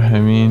Bauer, I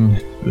mean,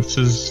 this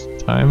is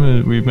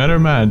time. We met our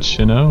match,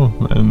 you know?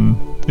 And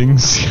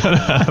things gotta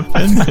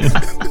happen.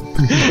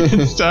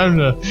 It's time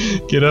to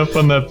get up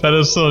on that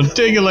pedestal and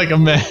take it like a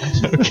man,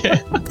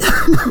 okay?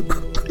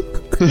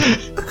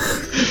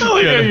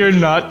 You're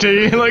not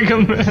taking like a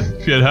man.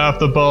 If you had half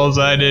the balls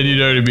I did,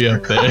 you'd already be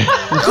up there.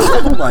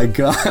 "Oh my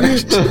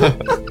gosh!"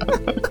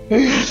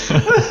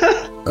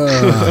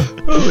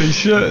 Holy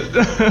shit.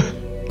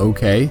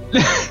 Okay.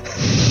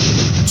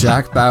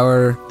 Jack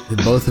Bauer,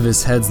 both of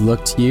his heads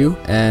look to you,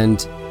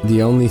 and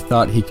the only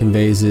thought he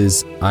conveys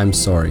is, "I'm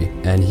sorry,"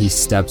 and he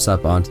steps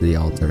up onto the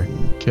altar.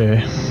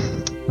 Okay.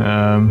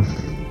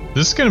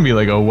 This is gonna be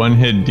like a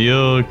one-hit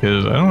deal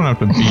because I don't have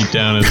to beat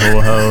down his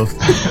whole health.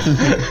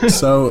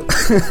 So,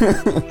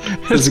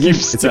 it's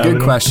a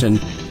good question.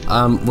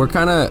 we're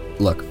kind of,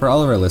 look, for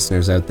all of our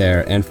listeners out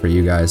there and for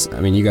you guys, I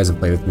mean, you guys have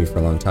played with me for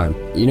a long time.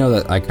 You know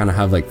that I kind of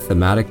have like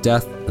thematic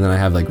death and then I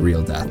have like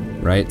real death,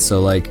 right?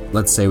 So like,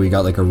 let's say we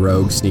got like a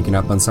rogue sneaking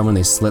up on someone,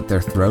 they slit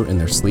their throat in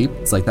their sleep.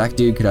 It's like that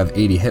dude could have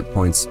 80 hit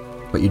points,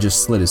 but you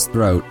just slit his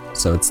throat.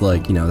 So it's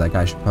like, you know, that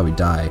guy should probably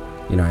die.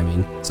 You know what I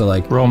mean? So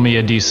like, Roll me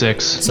a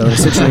d6. so in a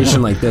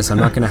situation like this, I'm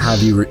not going to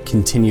have you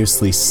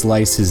continuously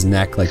slice his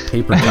neck like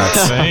paper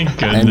cuts Thank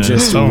goodness. and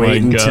just oh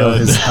wait my until God.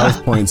 his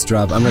health points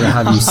drop. I'm going to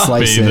have you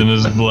slice Bathe in it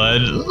his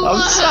blood.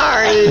 I'm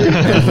sorry.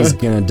 and he's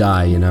going to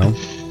die, you know?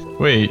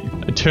 Wait,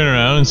 I turn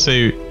around and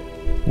say,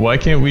 why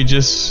can't we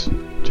just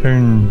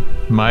turn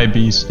my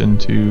beast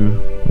into,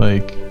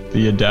 like,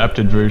 the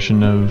adapted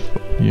version of,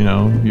 you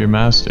know, your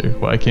master?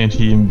 Why can't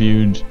he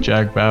imbue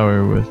Jack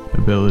Bauer with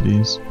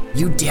abilities?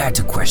 You dare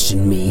to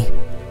question me?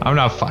 I'm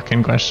not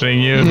fucking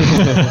questioning you.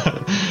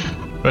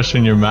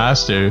 Questioning your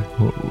master.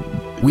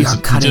 We are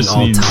cutting just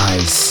all needs-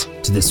 ties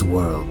to this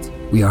world.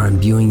 We are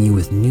imbuing you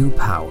with new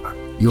power.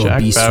 Your Jack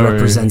beast Bauer-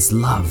 represents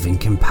love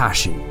and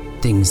compassion,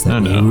 things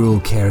that No. Rule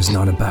cares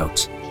not about.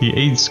 He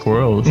ate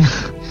squirrels.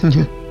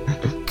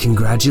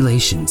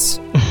 Congratulations.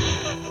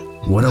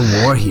 What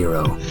a war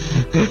hero.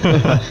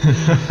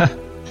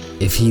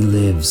 If he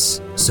lives,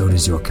 so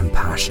does your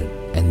compassion,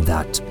 and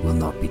that will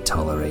not be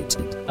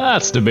tolerated.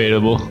 That's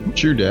debatable.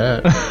 True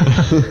dat.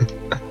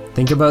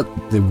 Think about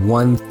the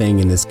one thing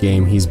in this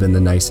game he's been the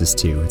nicest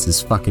to. It's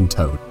his fucking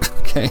toad.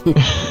 Okay?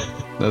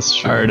 That's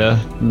true. Arda,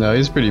 No,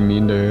 he's pretty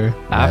mean to her.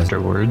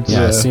 afterwards. Yeah,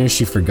 Yeah. as soon as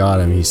she forgot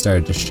him, he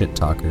started to shit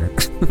talk her.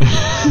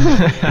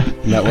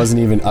 And that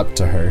wasn't even up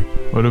to her.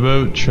 What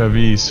about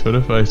Travis? What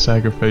if I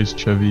sacrifice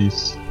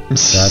Travis?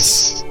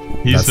 That's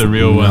He's the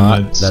real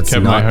one that's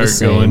kept my not the heart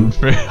same. going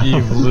for.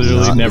 You've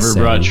literally Not the never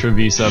brought same.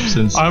 Travis up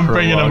since I'm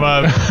bringing him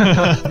prologue.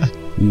 up.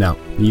 No,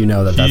 you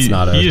know that that's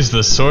not he a. is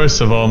the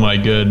source of all my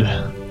good.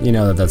 You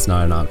know that that's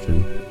not an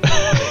option.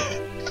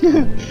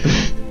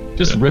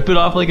 Just rip it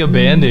off like a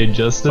band-aid,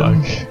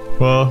 Justin. Fuck.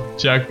 Well,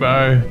 Jack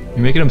Bauer. You're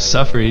making him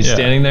suffer. He's Yeah.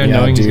 standing there Yeah,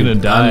 knowing dude, he's gonna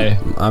die.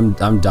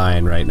 I'm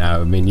dying right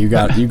now. I mean, you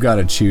got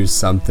to choose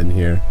something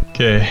here.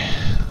 Okay.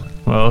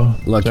 Well,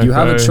 Look, Jack you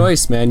have Bauer, a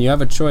choice, man. You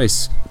have a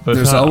choice. but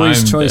There's not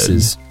always I'm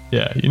choices. dead.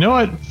 Yeah. You know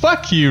what?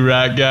 Fuck you,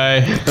 rat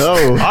guy.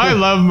 Oh. I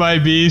love my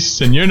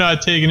beast, and you're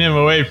not taking him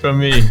away from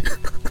me.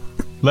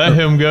 Let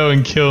him go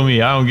and kill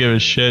me. I don't give a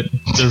shit.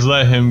 Just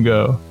let him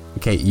go.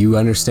 Okay, you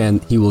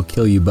understand he will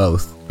kill you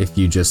both if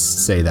you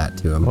just say that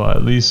to him. Well,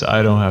 at least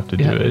I don't have to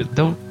do Yeah, it.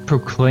 don't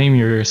proclaim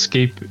your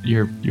escape.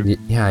 Your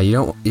Yeah,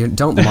 you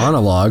don't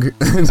monologue.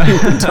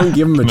 Don't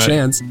give him a Can I-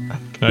 chance.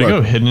 Can I Look.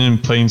 go hidden in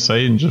plain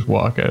sight and just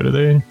walk out of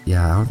there?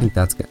 Yeah, I don't think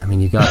that's good. I mean,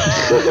 you got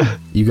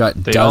they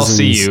dozens. all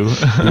see you.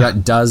 You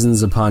got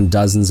dozens upon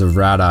dozens of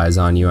rat eyes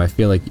on you. I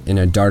feel like in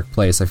a dark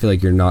place, I feel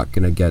like you're not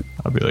gonna get.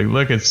 I'll be like,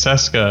 look, it's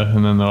Seska,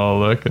 and then they'll all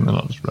look, and then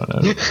I'll just run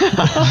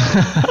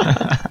out.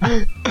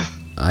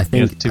 I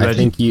think too bad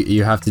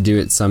you have to do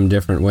it some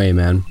different way,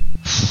 man.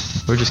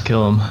 Or just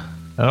kill him.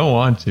 I don't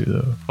want to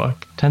though.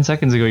 Fuck. 10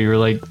 seconds ago, you were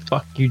like,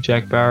 "Fuck you,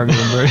 Jack Bauer, I'm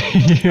gonna murder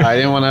you." I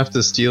didn't want to have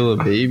to steal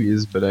the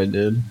babies, but I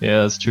did.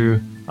 Yeah, that's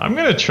true. I'm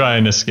gonna try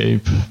and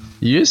escape.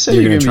 You just said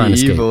You're you're gonna try gonna and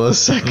be escape. evil a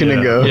second Yeah.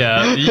 ago.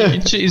 Yeah,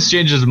 he's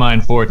changed his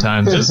mind 4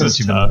 times just since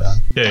you've been Tough.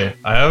 down. Okay,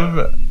 I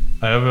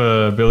have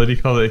a ability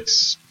called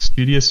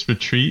Expeditious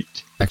Retreat.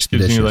 Gives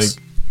me Expeditious.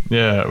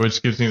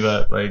 which gives me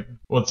that like,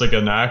 well, it's like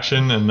an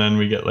action, and then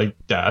we get like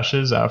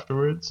dashes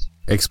afterwards.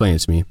 Explain it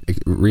to me.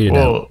 Read it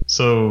out. Well,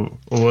 so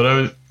what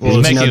I was You well,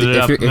 need to know making that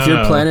it up. if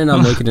you're planning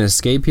on making an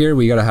escape here,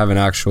 we gotta have an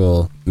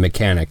actual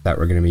mechanic that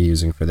we're gonna be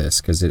using for this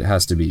because it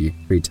has to be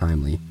pretty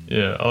timely.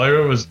 yeah, all I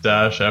wrote was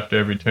dash after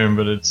every turn,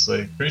 but it's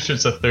like pretty sure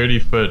it's a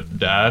 30-foot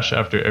dash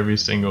after every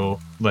single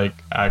like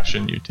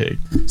action you take.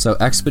 So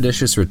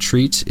Expeditious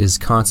Retreat is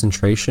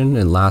concentration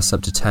and lasts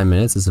up to 10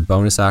 minutes as a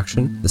bonus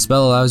action. The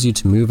spell allows you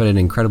to move at an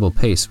incredible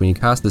pace. When you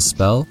cast this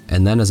spell,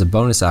 and then as a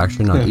bonus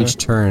action on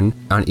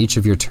each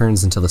of your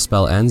turns until the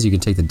spell ends, you can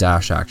take the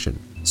dash action.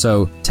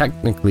 So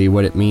technically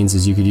what it means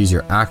is you could use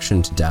your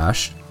action to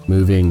dash,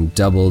 moving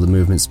double the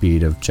movement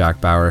speed of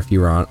Jack Bauer if you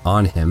were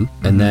on him,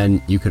 and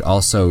then you could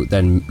also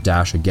then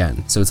dash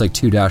again. So it's like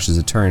 2 dashes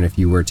a turn if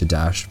you were to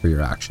dash for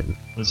your action.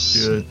 Let's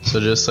do it. So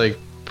just like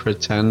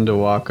pretend to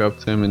walk up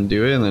to him and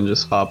do it, and then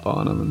just hop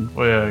on him. And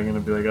Well, yeah, I'm gonna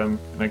be like, I'm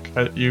gonna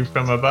cut you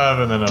from above,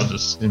 and then I'll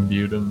just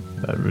imbue him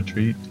that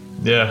retreat.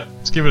 Yeah,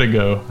 let's give it a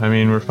go. I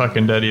mean, we're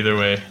fucking dead either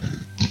way.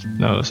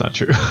 No, that's not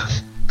true.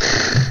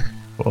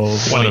 Well,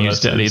 One of of you's us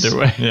dead is. either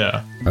way.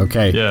 Yeah,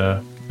 Okay. yeah.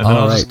 And then All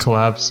I'll right. just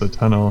collapse the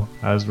tunnel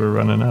as we're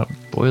running up.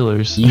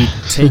 Boilers. You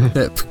take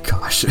the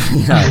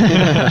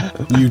yeah.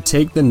 You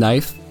take the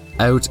knife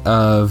out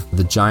of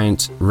the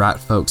giant rat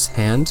folk's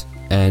hand,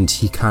 and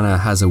he kind of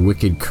has a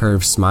wicked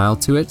curved smile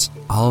to it.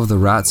 All of the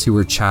rats who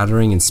were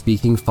chattering and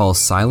speaking fall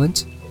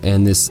silent,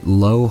 and this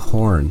low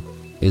horn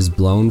is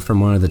blown from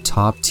one of the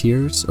top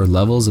tiers or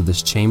levels of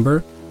this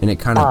chamber, and it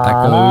kind of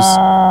echoes.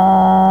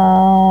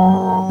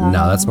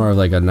 No, that's more of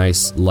like a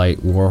nice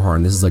light war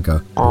horn. This is like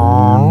a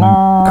oh my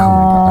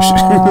gosh.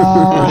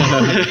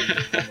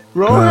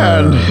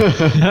 Rohan!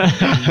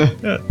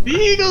 The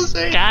eagle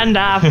say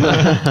Gandalf.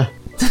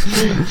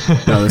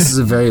 No, this is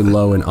a very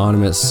low and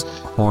ominous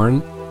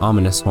horn.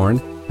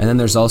 And then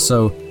there's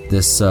also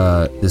this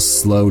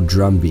slow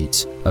drum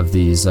beat of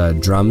these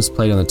drums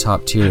played on the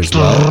top tier as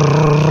well.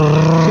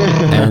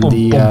 And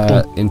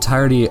the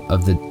entirety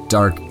of the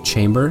dark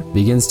chamber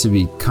begins to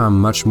become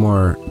much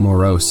more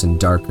morose and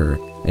darker.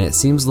 And it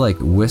seems like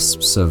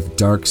wisps of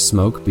dark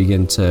smoke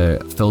begin to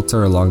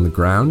filter along the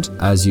ground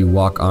as you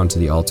walk onto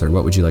the altar.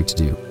 What would you like to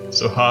do?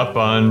 So hop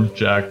on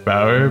Jack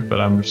Bauer, but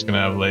I'm just gonna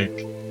have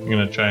I'm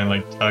gonna try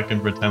and tuck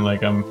and pretend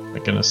like I'm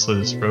gonna slit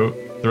his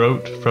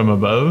throat from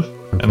above,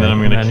 and then I'm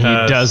gonna And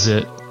cast. he does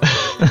it.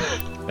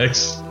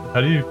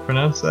 How do you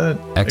pronounce that?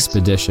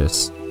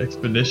 Expeditious.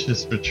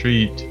 Expeditious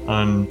retreat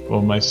on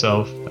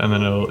myself, and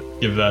then it'll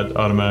give that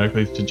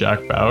automatically to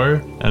Jack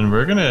Bauer, and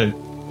we're gonna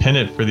pin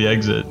it for the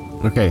exit.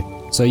 Okay,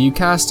 so you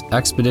cast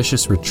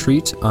Expeditious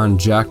Retreat on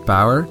Jack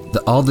Bauer.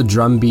 All the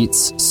drum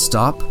beats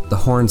stop, the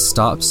horn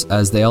stops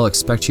as they all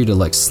expect you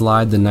to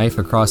slide the knife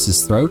across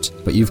his throat,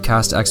 but you've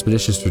cast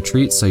Expeditious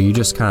Retreat, so you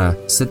just kind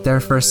of sit there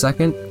for a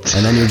second,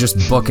 and then you're just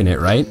booking it,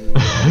 right?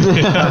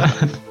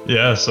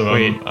 Yeah, so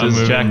Wait, I'm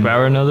does Jack moving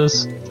Bauer know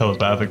this?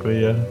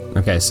 telepathically, yeah.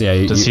 Okay, so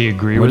yeah. Does he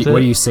agree what with do, it? What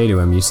do you say to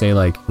him? You say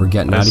we're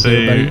getting I out of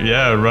say, here, buddy?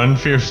 yeah, run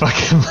for your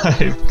fucking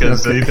life,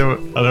 because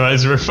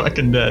otherwise we're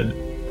fucking dead.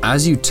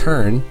 As you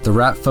turn, the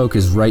rat folk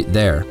is right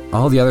there.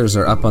 All the others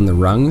are up on the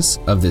rungs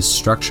of this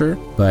structure,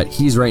 but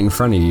he's right in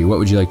front of you. What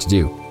would you like to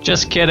do?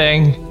 Just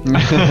kidding.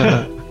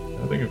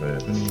 I think if I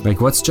have any...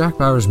 What's Jack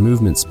Bauer's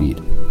movement speed?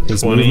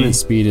 His 20? movement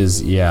speed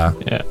is, Yeah.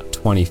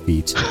 20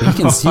 feet. He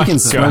can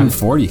swim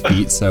 40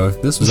 feet, so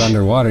if this was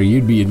underwater,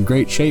 you'd be in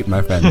great shape, my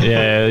friend.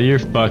 Yeah, you're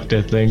fucked,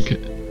 I think.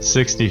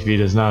 60 feet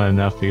is not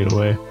enough to get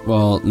away.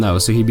 Well, no,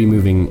 so he'd be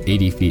moving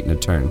 80 feet in a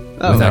turn.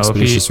 With no,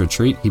 Expeditious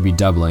Retreat, he'd be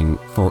doubling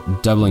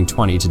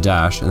 20 to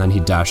dash, and then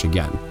he'd dash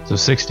again. So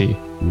 60,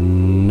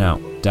 No,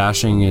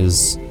 dashing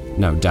is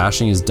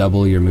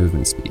double your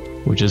movement speed.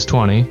 which is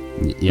 20.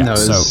 Yeah, No,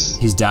 so it's-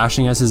 he's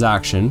dashing as his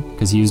action,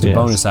 because he used a Yes.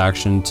 bonus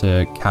action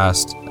to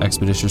cast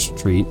Expeditious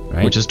Retreat,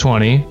 right? Which is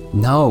 20.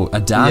 No, a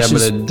dash yeah,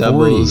 but is it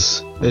doubles.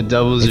 40. It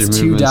doubles your It's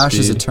movement 2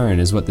 dashes speed. a turn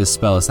is what this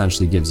spell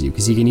essentially gives you,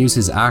 because he can use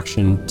his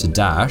action to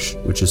dash,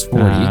 which is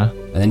 40, and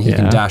then he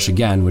can yeah. dash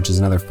again, which is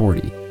another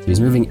 40. So he's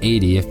moving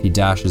 80 if he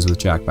dashes with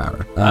Jack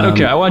Bauer. I don't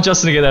care. I want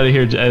Justin to get out of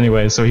here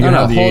anyway, so he can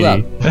have the hold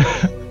 80.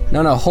 up.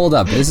 No, hold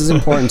up. This is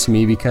important to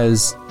me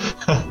because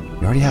you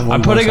already have one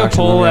I'm putting bonus a action,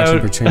 poll one reaction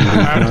out. per turn.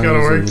 I've gotta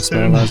work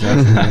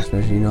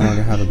soon. You no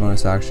longer have a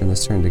bonus action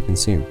this turn to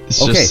consume.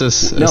 It's Okay, just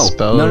a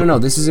spell. No,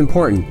 this is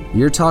important.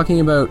 You're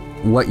talking about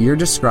what you're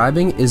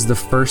describing is the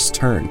first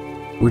turn,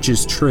 which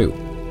is true.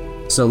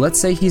 So let's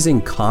say he's in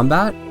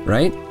combat,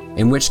 right?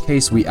 In which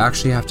case we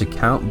actually have to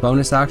count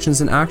bonus actions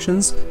and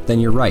actions,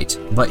 then you're right.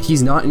 But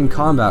he's not in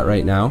combat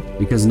right now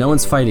because no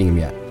one's fighting him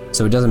yet,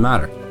 so it doesn't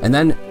matter. And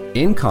then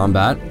in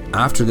combat,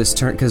 after this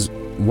turn, because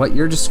what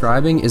you're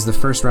describing is the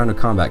first round of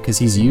combat, because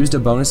he's used a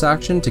bonus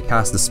action to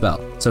cast the spell.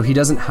 So he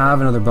doesn't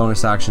have another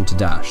bonus action to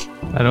dash.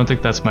 I don't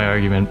think that's my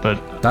argument, but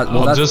That's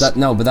I'll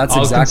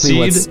exactly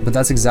concede.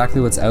 that's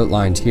exactly what's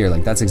outlined here.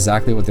 That's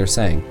exactly what they're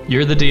saying.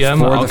 You're the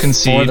DM, I'll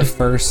concede.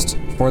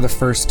 For the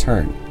first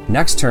turn.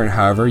 Next turn,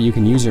 however, you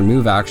can use your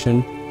move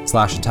action /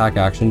 attack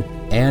action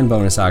and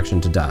bonus action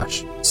to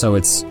dash. So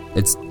it's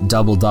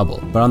double.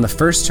 But on the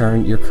first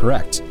turn, you're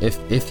correct.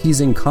 If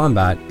he's in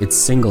combat, it's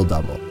single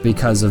double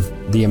because of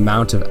the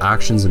amount of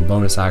actions and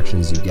bonus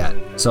actions you get.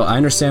 So I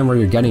understand where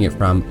you're getting it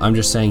from. I'm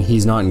just saying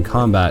he's not in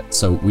combat,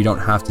 so we don't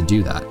have to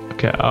do that.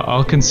 Okay,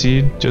 I'll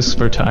concede just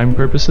for time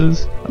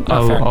purposes.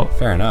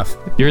 Fair enough.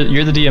 You're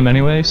the DM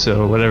anyway,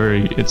 so whatever.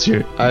 It's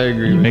your. I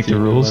agree You with make you,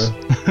 the rules.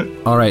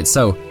 All right.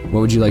 So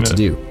what would you like to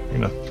do?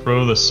 I'm gonna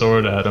throw the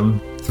sword at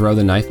him. Throw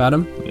the knife at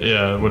him?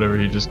 Yeah, whatever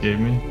he just gave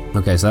me.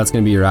 Okay, so that's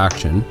gonna be your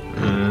action.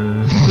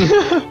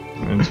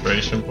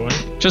 Inspiration point.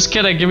 Just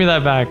kidding. Give me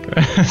that back.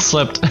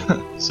 Slipped.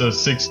 So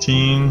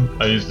 16.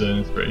 I used the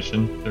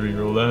inspiration to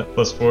reroll that.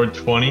 Plus 4,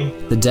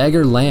 20. The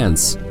dagger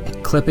lands,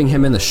 clipping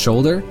him in the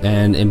shoulder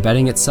and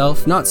embedding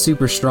itself. Not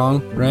super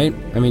strong, right?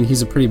 I mean,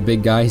 he's a pretty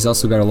big guy. He's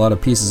also got a lot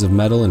of pieces of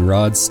metal and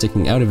rods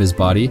sticking out of his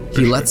body.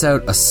 He lets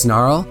out a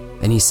snarl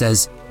and he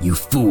says, "You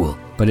fool."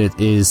 But it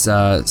is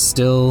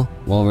still,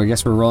 well, I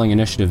guess we're rolling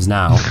initiatives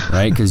now,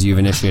 right? Because you've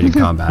initiated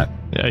combat.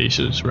 Yeah, you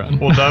should just run.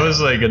 Well, that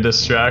was like a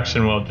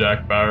distraction while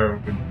Jack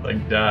Bauer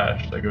would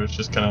dash. It was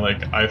just kind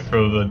of I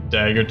throw the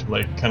dagger to tilt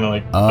him a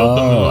little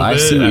bit, I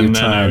see what and you're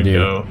then I trying would to do.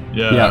 go.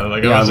 Yeah, Yeah,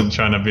 I wasn't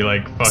trying to be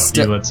fuck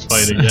you, let's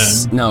fight again.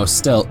 No,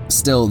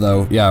 still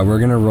though, yeah, we're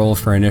gonna roll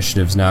for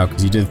initiatives now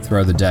because you did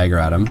throw the dagger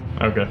at him.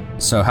 Okay.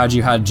 So had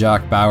you had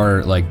Jack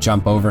Bauer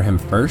jump over him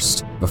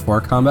first before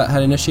combat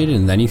had initiated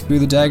and then you threw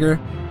the dagger,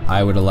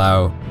 I would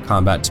allow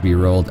combat to be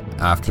rolled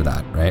after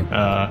that, right?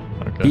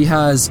 Okay. He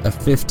has a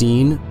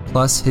 15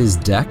 plus his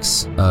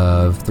dex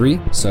of 3,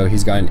 so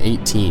he's got an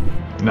 18.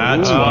 Nat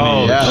 20.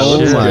 yeah, Oh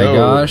let's my go.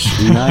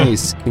 gosh,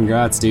 nice.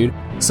 Congrats, dude.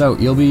 So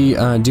you'll be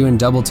doing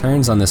double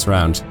turns on this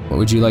round. What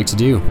would you like to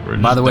do?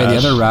 By the way, the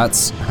other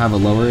rats have a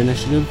lower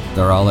initiative.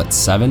 They're all at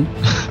 7.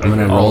 I'm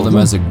gonna roll them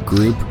as a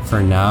group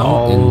for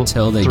now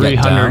until they get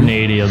down.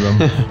 380 of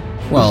them.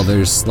 Well,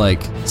 there's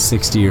like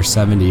 60 or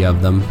 70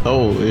 of them.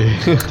 Holy.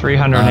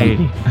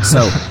 380.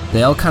 So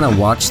they all kind of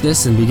watch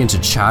this and begin to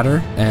chatter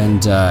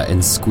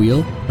and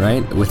squeal,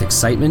 right, with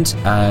excitement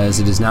as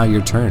it is now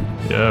your turn.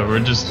 Yeah, we're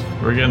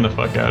getting the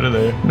fuck out of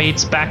there.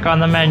 Meat's back on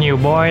the menu,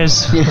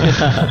 boys.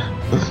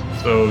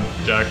 So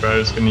Jack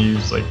Bauer's gonna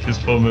use like his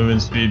full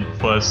movement speed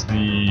plus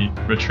the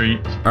retreat.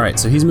 All right,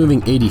 so he's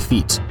moving 80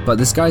 feet, but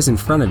this guy's in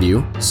front of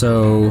you,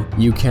 so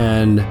you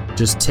can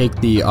just take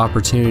the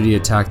opportunity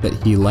attack that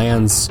he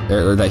lands,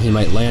 or that he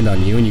might land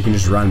on you, and you can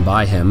just run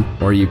by him,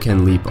 or you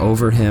can leap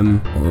over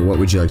him, or what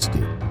would you like to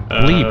do?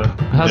 Leap.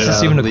 How's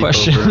this even a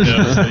question?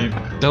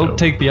 Don't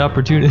take the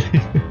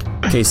opportunity.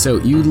 Okay, so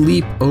you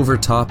leap over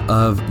top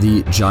of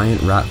the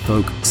giant rat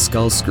folk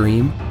skull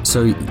scream.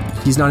 So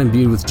he's not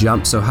imbued with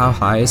jump, so how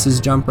high is his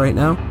jump right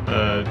now?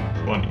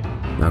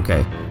 20.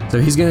 Okay,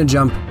 so he's gonna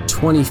jump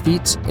 20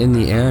 feet in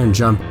the air and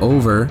jump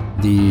over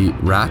the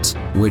rat,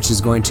 which is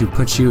going to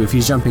put you, if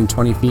he's jumping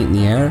 20 feet in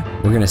the air,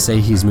 we're gonna say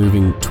he's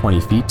moving 20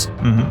 feet.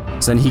 Mm-hmm.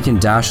 So then he can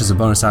dash as a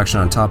bonus action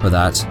on top of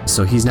that.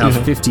 So he's now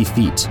 50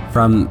 feet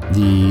from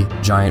the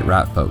giant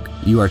rat folk.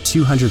 You are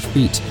 200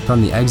 feet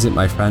from the exit,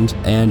 my friend,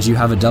 and you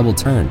have a double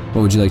turn.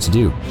 What would you like to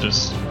do?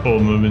 Just full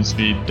movement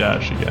speed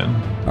dash again.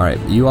 All right,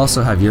 you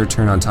also have your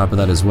turn on top of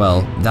that as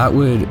well. That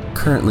would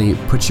currently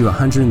put you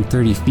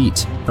 130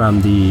 feet from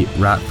the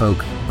rat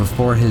folk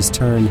before his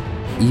turn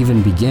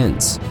even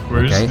begins.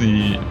 Where's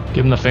the...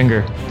 Give him the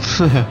finger.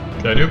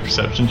 Can I do a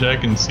perception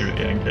check and see what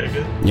the Ankeg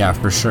is? Yeah,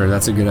 for sure.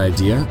 That's a good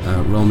idea.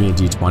 Roll me a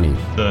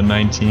d20. The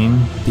 19.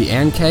 The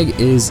Ankeg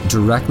is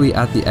directly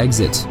at the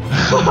exit.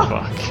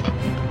 Fuck.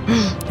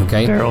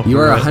 Okay, Barrel you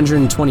are through it.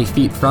 120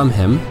 feet from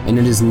him, and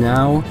it is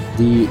now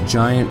the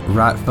giant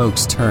rat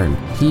folk's turn.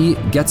 He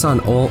gets on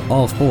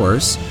all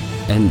fours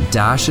and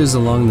dashes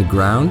along the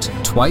ground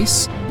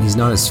twice. He's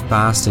not as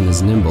fast and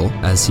as nimble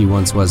as he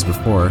once was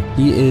before.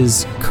 He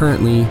is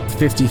currently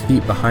 50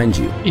 feet behind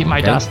you. Eat my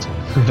Okay. dust.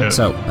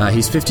 So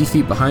he's 50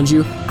 feet behind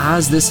you.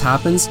 As this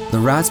happens, the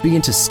rats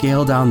begin to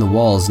scale down the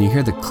walls, and you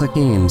hear the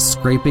clicking and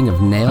scraping of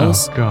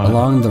nails Oh, God.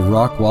 along the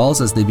rock walls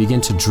as they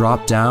begin to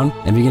drop down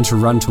and begin to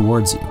run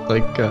towards you.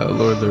 Like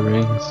Lord of the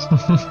Rings.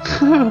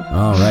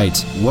 All right,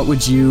 what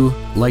would you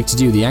like to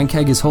do? The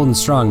Ankeg is holding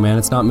strong, man.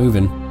 It's not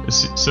moving.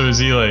 So is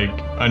he like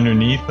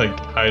underneath, like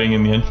hiding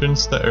in the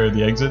entrance or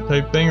the exit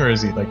type thing, or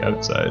is he like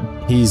outside?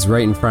 He's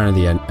right in front of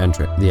the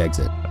the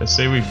exit. I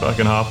say we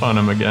fucking hop on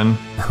him again.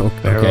 Barrel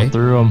Okay.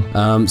 through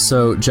him.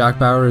 So Jack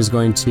Bauer is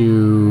going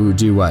to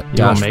do what? You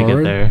Dash won't make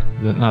forward? it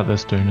there. Not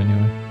this turn,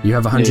 anyway. You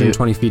have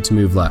 120 feet to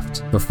move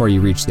left before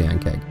you reach the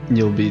Ankeg.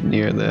 You'll be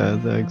near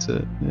the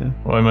exit. Yeah.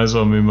 Well, I might as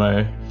well move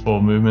my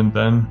full movement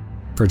then.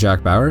 For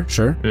Jack Bauer,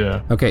 sure.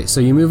 Yeah. Okay, so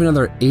you move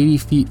another 80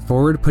 feet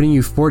forward, putting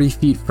you 40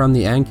 feet from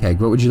the Ankeg.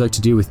 What would you like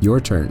to do with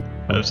your turn?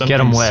 I have Get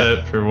him something wet.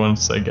 set for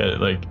once I get it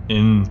like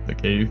in the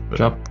cave. But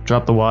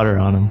Drop the water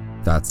on him.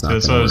 That's not so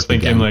that's gonna what I was work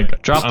thinking, again.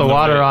 like Drop on the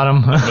water way- on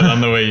him. But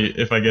on the way,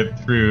 if I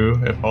get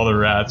through, if all the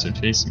rats are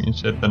chasing me and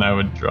shit, then I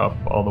would drop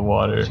all the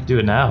water. Do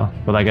it now.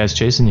 Well, that guy's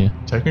chasing you.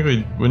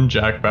 Technically, wouldn't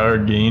Jack Bauer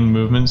gain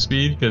movement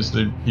speed because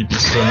he'd be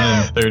swimming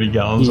in 30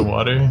 gallons of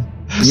water?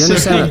 You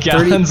understand 30 that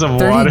 30 gallons of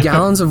 30 water.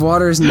 gallons of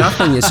water is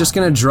nothing. It's just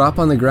going to drop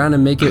on the ground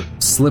and make it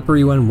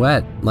slippery when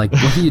wet. Like,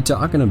 what are you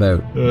talking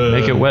about?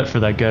 Make it wet for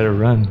that guy to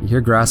run.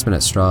 You're grasping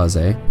at straws,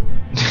 eh?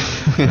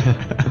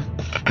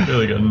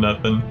 Really got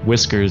nothing.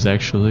 Whiskers,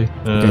 actually.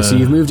 Okay, so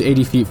you've moved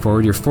 80 feet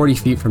forward. You're 40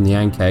 feet from the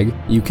Ankeg.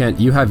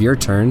 You have your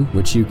turn,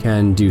 which you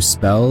can do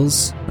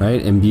spells,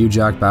 right? Imbue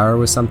Jack Bauer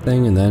with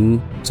something, and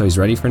then so he's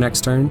ready for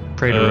next turn.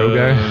 Pray to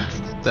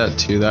Rogar. That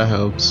too. That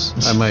helps.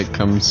 I might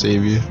come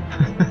save you.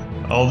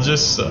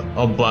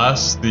 I'll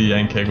blast the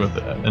Ankeg with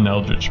an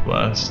Eldritch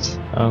Blast.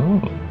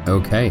 Oh.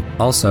 Okay.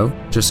 Also,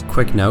 just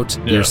quick note: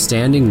 Yeah. your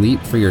standing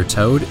leap for your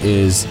toad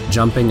is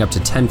jumping up to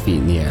 10 feet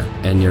in the air,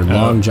 and your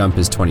long jump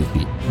is 20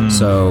 feet.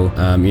 So,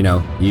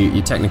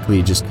 you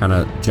technically just kind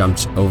of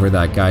jumped over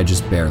that guy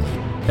just barely.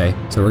 Okay,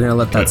 so we're gonna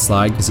let that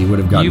slide because he would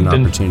have gotten You've an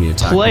been opportunity to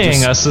attack.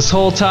 playing us this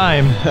whole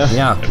time.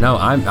 Yeah, no,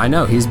 I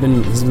know he's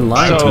been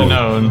lying So- to me.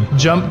 No,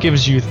 Jump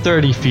gives you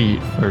 30 feet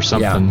or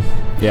something.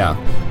 Yeah.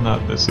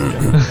 not this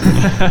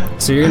again.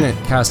 So you're gonna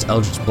cast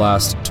Eldritch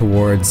Blast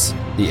towards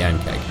the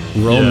Ankeg.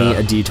 Roll me Yeah.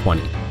 a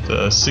d20.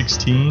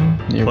 16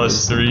 You're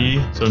plus busy.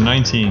 3, so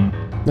 19.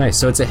 Nice,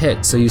 so it's a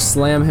hit. So you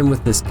slam him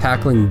with this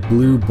cackling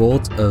blue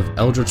bolt of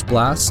Eldritch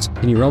Blast.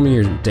 Can you roll me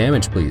your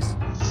damage, please?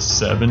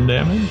 7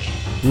 damage?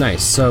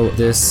 Nice. So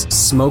this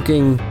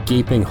smoking,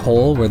 gaping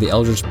hole where the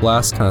Eldritch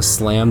Blast kind of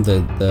slammed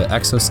the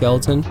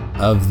exoskeleton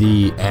of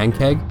the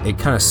Ankeg, it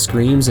kind of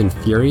screams in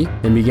fury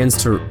and begins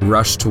to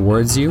rush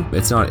towards you.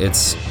 It's not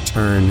its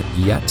turn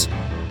yet.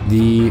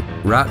 the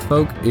rat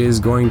folk is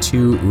going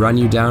to run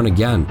you down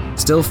again.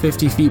 Still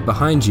 50 feet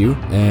behind you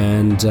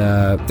and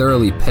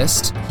thoroughly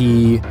pissed,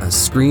 he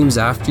screams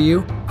after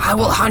you, "I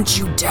will hunt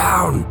you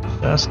down!"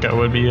 Jessica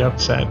would be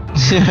upset.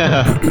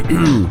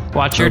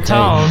 Watch your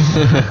tone.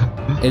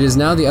 It is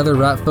now the other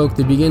rat folk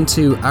that begin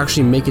to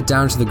actually make it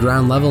down to the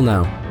ground level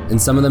now.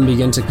 And some of them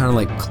begin to kind of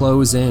like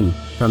close in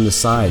from the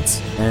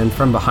sides. And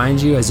from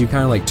behind you, as you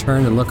kind of like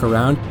turn and look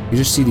around, you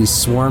just see these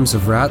swarms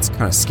of rats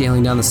kind of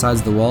scaling down the sides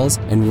of the walls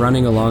and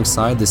running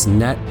alongside this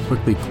net,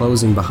 quickly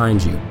closing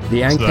behind you.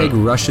 The Ankeg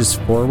rushes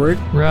forward.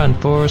 Run,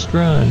 Forrest,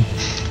 run.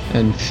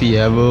 And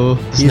Fievel.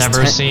 He's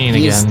never seen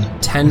He's again.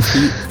 10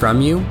 feet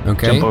from you,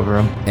 okay? Jump over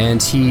him.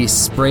 And he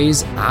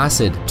sprays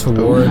acid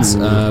towards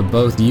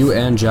both you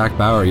and Jack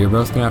Bauer. You're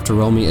both going to have to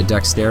roll me a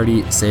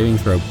dexterity saving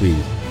throw,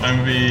 please. I'm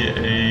gonna be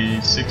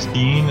a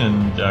 16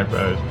 and Jack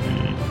Bauer's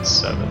gonna be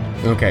 7.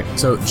 Okay,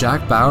 so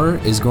Jack Bauer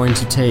is going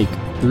to take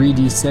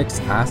 3d6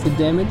 acid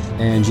damage,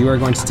 and you are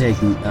going to take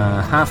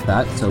half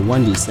that, so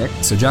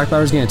 1d6. So Jack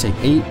Bauer is going to take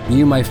 8.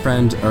 You, my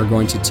friend, are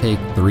going to take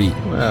 3.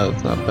 Well,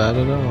 it's not bad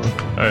at all.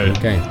 Alright,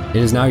 Okay, it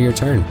is now your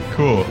turn.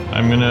 cool.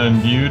 I'm gonna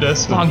imbue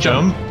this with Long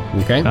jump.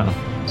 Okay?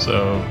 Oh.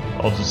 So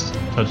I'll just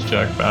touch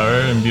Jack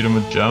Bauer, imbue him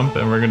with jump,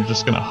 and we're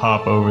just gonna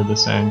hop over the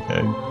sand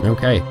keg.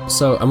 Okay,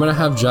 so I'm gonna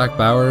have Jack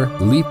Bauer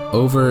leap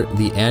over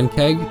the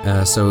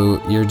Ankeg.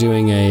 So you're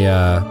doing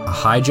a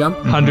high jump?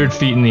 100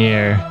 feet in the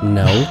air.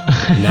 No.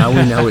 Now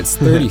we know it's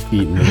 30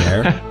 feet in the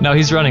air. No,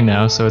 he's running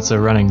now, so it's a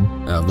running.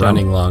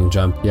 Running long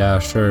jump. Yeah,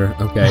 sure.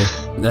 Okay.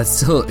 That's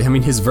still, I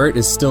mean, his vert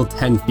is still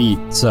 10 feet.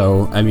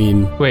 So, I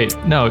mean, Wait,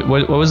 no,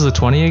 what was the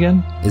 20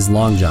 again? is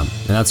long jump.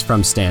 And that's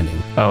from standing.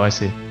 Oh, I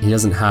see. He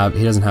doesn't have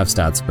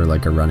stats for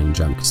like a running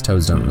jump because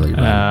toads don't really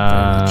run. very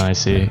much. I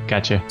see.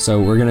 Gotcha. So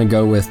we're gonna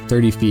go with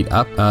 30 feet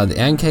up. The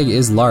Ankeg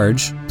is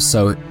large,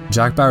 so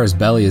Jack Bauer's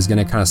belly is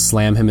gonna kind of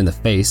slam him in the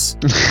face.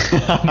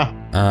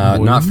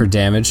 Not for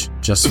damage,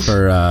 just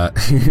for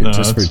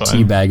just for that's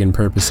fine. teabagging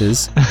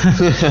purposes.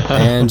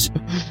 And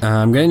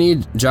I'm gonna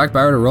need Jack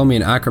Bauer to roll me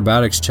an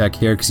acrobatics check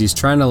here because he's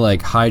trying to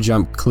like high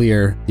jump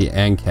clear the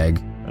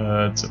Ankeg.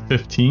 It's a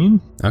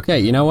 15. Okay,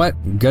 you know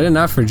what? Good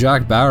enough for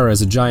Jack Bauer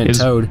as a giant His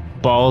toad.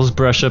 balls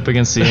brush up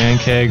against the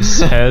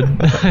Ankeg's head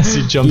as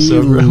he jumps He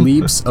over him.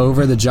 leaps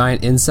over the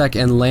giant insect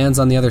and lands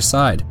on the other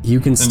side. You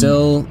can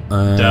still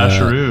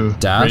Dasharoo.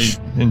 dash?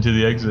 Right into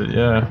the exit,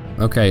 yeah.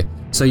 Okay,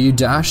 so you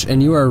dash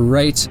and you are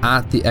right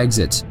at the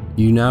exit.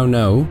 You now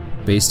know,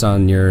 based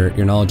on your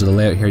knowledge of the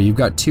layout here, you've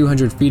got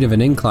 200 feet of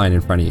an incline in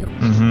front of you.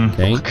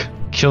 Mm-hmm. Okay.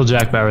 Kill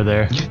Jack Bauer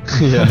there.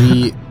 Yeah.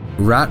 The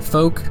rat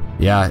folk,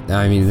 yeah,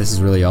 I mean, this is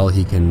really all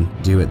he can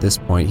do at this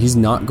point. He's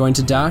not going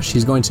to dash.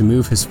 He's going to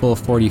move his full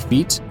 40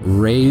 feet,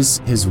 raise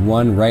his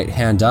one right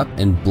hand up,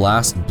 and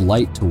blast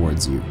Blight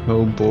towards you.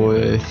 Oh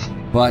boy.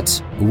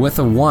 But with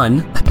a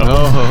 1,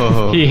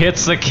 Oh. He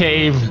hits the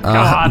cave.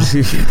 uh, God.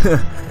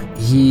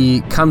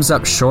 he comes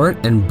up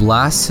short and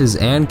blasts his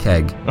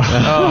Ankeg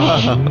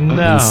Oh,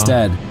 no.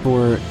 instead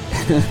for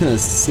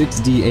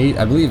 6d8.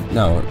 I believe,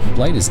 no,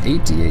 Blight is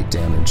 8d8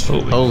 damage.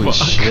 Holy fuck.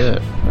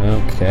 shit.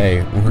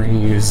 Okay, we're gonna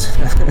use,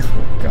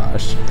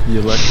 gosh,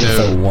 You lucked it's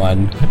a out.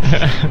 1.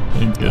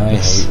 Thank I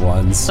goodness. hate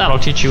 1s. That'll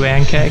teach you,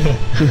 Ankeg.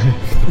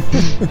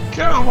 Get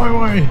out of my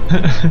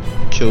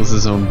way! Kills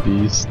his own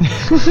beast.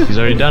 He's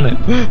already done it.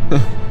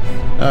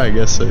 Oh, I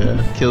guess so,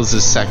 yeah. Kills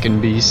his second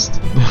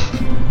beast.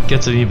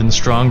 Gets an even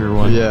stronger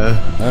one.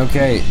 Yeah.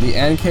 Okay, the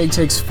Ankeg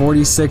takes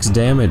 46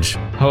 damage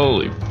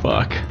Holy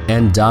fuck.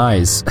 and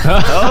dies.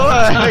 Oh,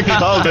 I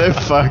called it.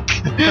 Fuck.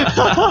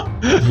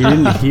 He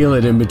didn't heal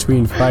it in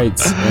between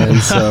fights, and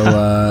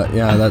so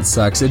yeah, that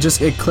sucks.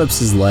 It clips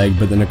his leg,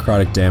 but the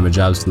necrotic damage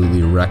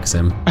absolutely wrecks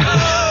him.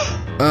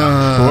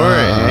 Poor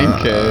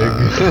Ankeg.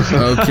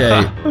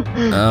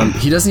 Okay.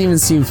 He doesn't even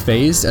seem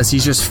phased as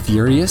he's just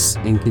furious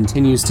and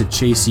continues to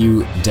chase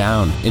you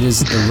down. It is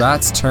the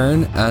rat's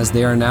turn as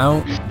they are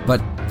now but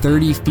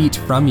 30 feet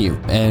from you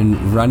and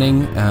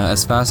running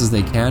as fast as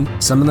they can.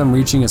 Some of them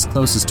reaching as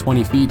close as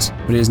 20 feet.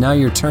 But it is now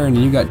your turn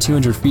and you got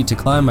 200 feet to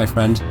climb, my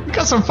friend. We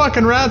got some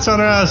fucking rats on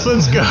our ass,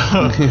 let's go!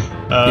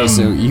 Okay,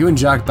 so you and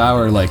Jack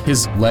Bauer, like,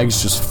 his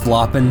legs just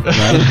flopping,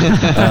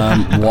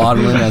 right?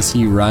 Waddling as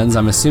he runs.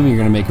 I'm assuming you're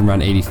going to make him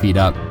run 80 feet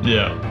up.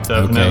 Yeah,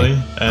 definitely.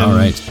 Okay. And All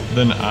right.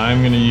 then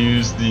I'm gonna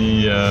use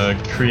the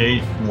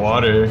create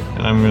water,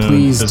 and I'm gonna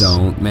Please just,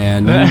 don't,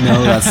 man. You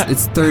know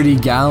it's 30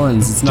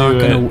 gallons. It's not Do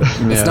gonna. it. It's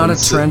Yeah, not a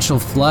it's- torrential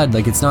flood.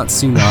 Like it's not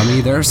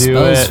tsunami. There are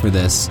spells it. for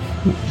this.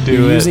 Do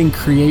You're it. using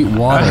create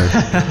water.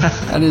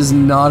 That is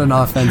not an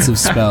offensive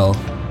spell.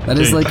 That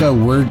is like a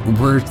we're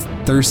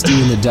thirsty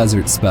in the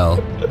desert spell.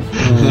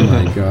 Oh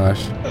my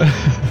gosh.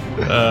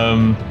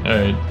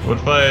 Alright. What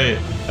if I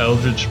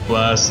Eldritch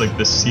Blast like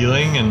the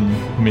ceiling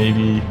and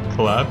maybe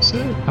collapse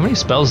it? How many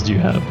spells do you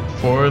have?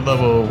 4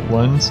 level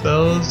 1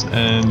 spells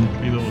and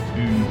 3 level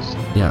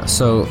 2s. Yeah.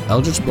 So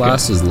Eldritch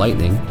Blast is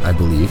lightning, I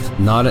believe.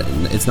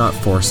 It's not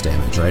force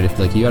damage, right? If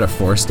like you had a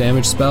force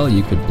damage spell,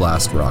 you could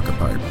blast rock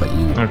apart, but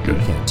you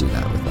can't do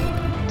that with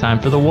lightning. Time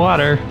for the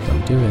water.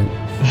 Don't do it.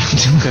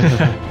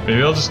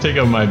 Maybe I'll just take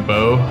out my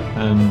bow,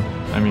 and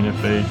I mean, if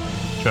they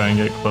try and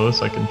get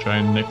close, I can try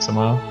and nick some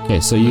off. Okay,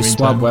 so you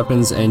swap meantime.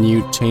 weapons and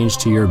you change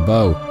to your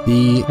bow.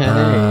 The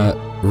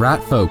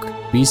rat folk,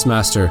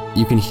 Beastmaster,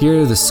 you can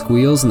hear the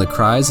squeals and the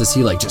cries as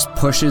he like just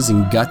pushes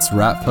and guts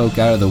rat folk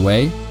out of the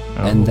way,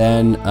 and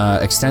then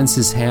extends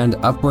his hand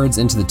upwards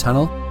into the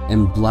tunnel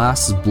and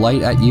blasts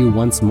blight at you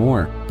once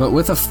more, but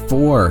with a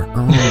 4.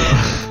 Oh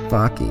my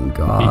fucking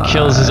god! He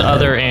kills his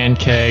other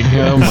Ankeg.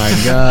 Oh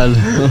my god.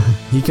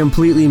 He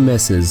completely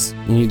misses.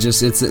 And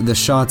the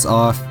shot's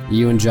off.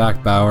 You and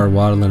Jack Bauer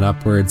waddling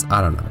upwards.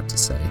 I don't know what to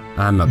say.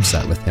 I'm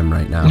upset with him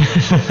right now.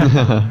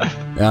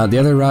 The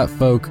other rat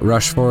folk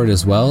rush forward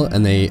as well,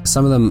 and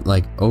some of them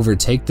like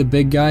overtake the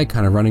big guy,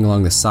 kind of running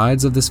along the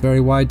sides of this very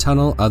wide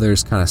tunnel.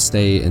 Others kind of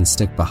stay and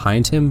stick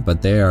behind him,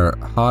 but they are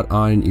hot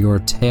on your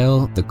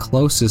tail. The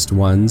closest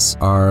ones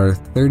are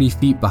 30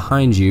 feet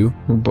behind you.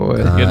 Oh boy.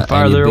 Get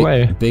farther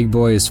away. Big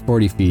boy is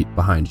 40 feet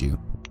behind you.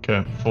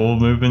 Okay, full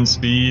movement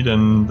speed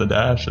and the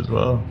dash as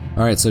well.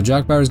 All right, so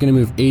Jack Bauer is going to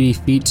move 80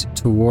 feet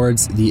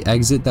towards the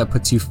exit. That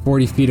puts you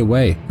 40 feet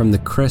away from the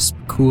crisp,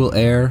 cool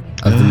air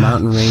of the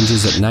mountain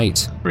ranges at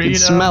night. You can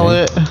smell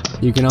it.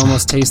 You can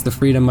almost taste the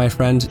freedom, my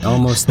friend.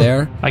 Almost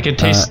there. I can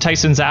taste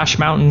Tyson's Ash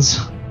Mountains.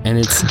 And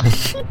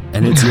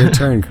it's your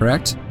turn,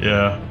 correct?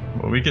 Yeah,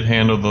 well, we could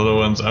handle the little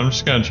ones. I'm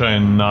just gonna try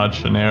and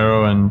notch an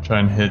arrow and try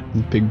and hit.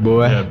 Big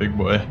boy. Yeah, big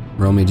boy.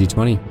 Roll me a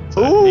d20.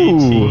 So Ooh.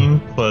 18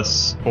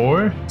 plus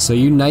 4. So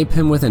you knife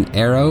him with an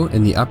arrow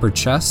in the upper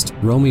chest.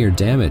 Roll me your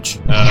damage.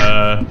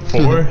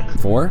 4.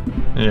 4?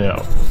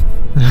 Yeah.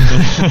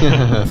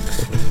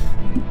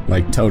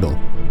 Like total.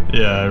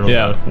 Yeah, I rolled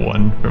a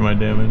 1 for my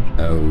damage.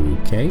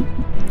 Okay.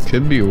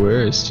 Could be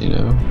worse, you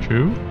know.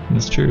 True?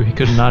 That's true. He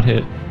could not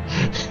hit.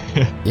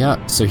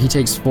 Yeah, so he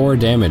takes 4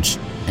 damage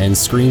and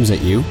screams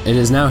at you. It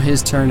is now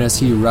his turn as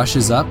he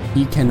rushes up.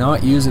 He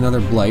cannot use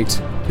another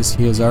blight because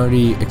he has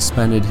already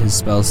expended his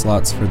spell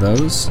slots for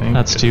those.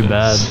 That's too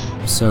bad.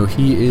 So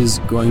he is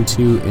going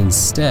to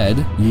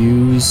instead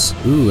use,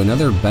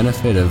 another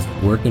benefit of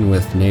working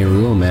with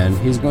Nerul, man.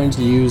 He's going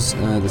to use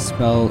the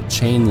spell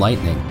Chain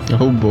Lightning.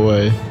 Oh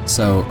boy.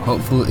 So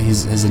hopefully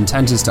his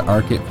intent is to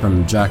arc it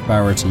from Jack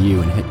Bauer to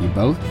you and hit you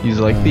both. He's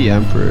like the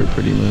Emperor,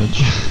 pretty much.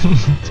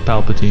 It's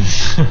Palpatine.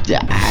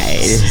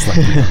 It's like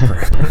the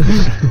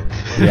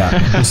Emperor.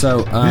 Yeah. So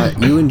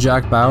you and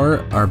Jack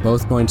Bauer are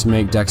both going to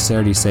make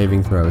dexterity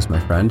saving throws, my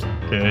friend.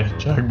 Okay,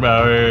 Jack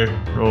Bauer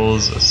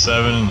rolls a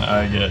 7 and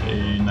I get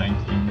a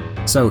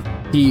 19. So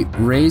he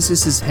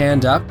raises his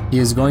hand up. He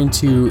is going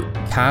to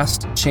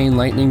cast Chain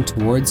Lightning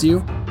towards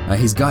you.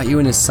 He's got you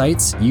in his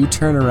sights. You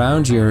turn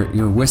around, your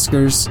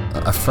whiskers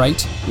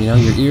affright. You know,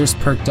 your ears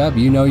perked up.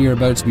 You know you're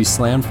about to be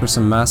slammed for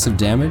some massive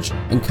damage,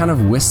 and kind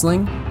of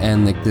whistling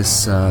and like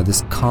this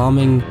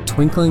calming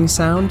twinkling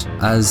sound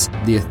as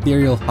the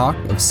ethereal hawk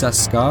of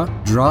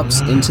Seska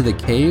drops into the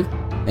cave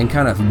and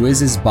kind of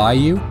whizzes by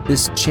you.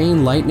 This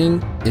chain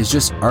lightning is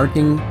just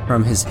arcing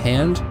from his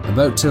hand,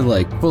 about to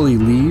like fully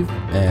leave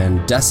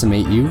and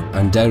decimate you,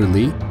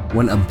 undoubtedly,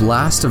 when a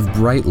blast of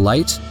bright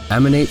light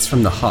emanates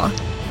from the hawk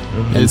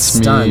and It's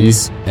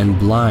stuns and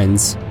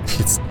blinds.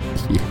 It's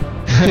you.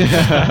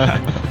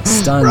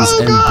 Stuns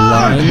and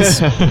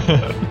blinds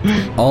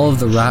all of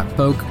the rat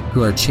folk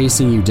who are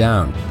chasing you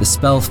down. The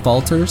spell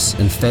falters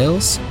and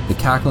fails, the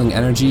cackling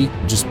energy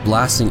just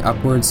blasting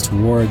upwards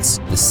towards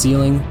the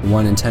ceiling, the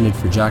one intended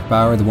for Jack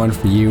Bauer, the one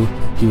for you,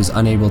 he was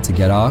unable to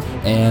get off,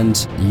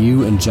 and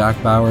you and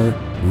Jack Bauer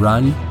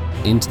run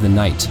into the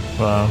night.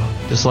 Wow.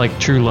 Just like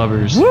true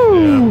lovers.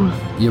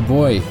 Yeah. Your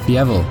boy,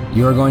 Fievel,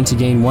 you are going to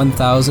gain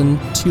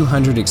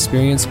 1,200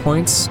 experience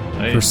points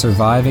Nice. for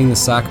surviving the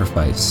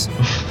sacrifice.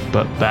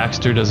 But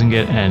Baxter doesn't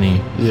get any.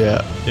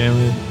 Yeah. Damn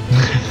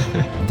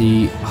it.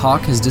 The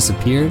hawk has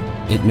disappeared.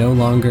 It no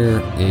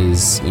longer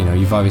is, you've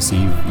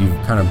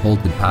kind of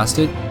bolted past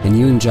it, and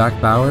you and Jack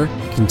Bauer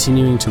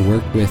continuing to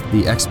work with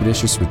the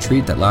expeditious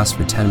retreat that lasts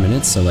for 10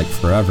 minutes, so like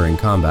forever in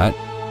combat.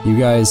 You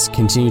guys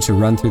continue to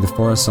run through the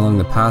forest along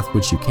the path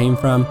which you came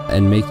from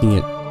and making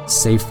it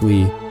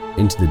safely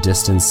into the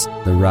distance.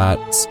 The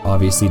rats,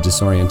 obviously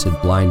disoriented,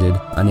 blinded,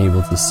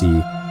 unable to see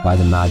by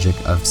the magic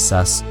of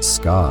Ses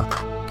Ska.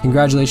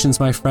 Congratulations,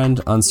 my friend,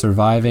 on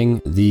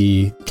surviving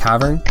the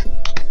cavern.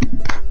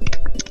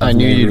 I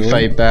knew you'd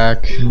fight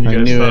back. You I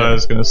guys knew thought I it.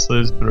 was gonna slit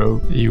his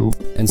throat. You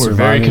And were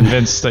very surviving-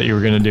 convinced that you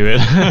were going to do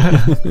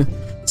it.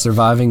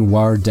 Surviving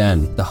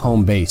Warden, the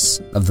home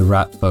base of the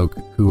rat folk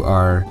who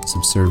are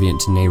subservient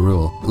to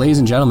Nerul. Ladies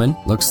and gentlemen,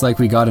 looks like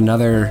we got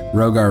another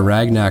Rogar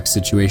Ragnak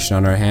situation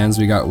on our hands.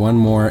 We got one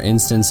more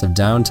instance of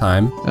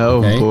downtime.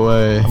 Oh okay,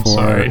 boy. For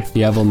sorry.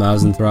 Fievel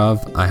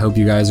Mausenthrov. I hope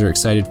you guys are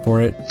excited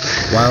for it.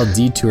 Wild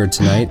detour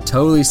tonight.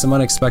 Totally some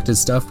unexpected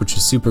stuff, which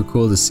is super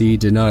cool to see.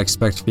 Did not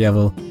expect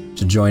Fievel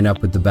to join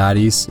up with the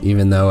baddies,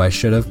 even though I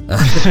should have.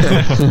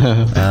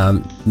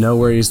 No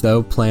worries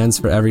though. Plans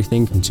for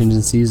everything,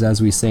 contingencies,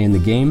 as we say in the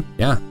game.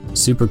 Yeah,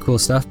 Super cool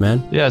stuff,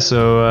 man. Yeah,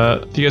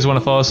 so if you guys want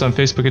to follow us on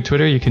Facebook and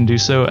Twitter, you can do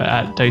so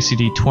at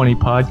DiceyD20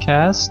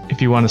 Podcast.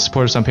 If you want to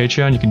support us on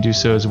Patreon, you can do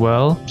so as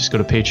well. Just go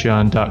to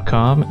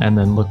patreon.com and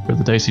then look for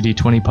the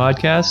DiceyD20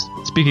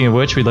 Podcast. Speaking of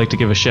which, we'd like to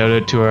give a shout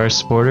out to our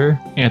supporter,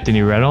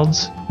 Anthony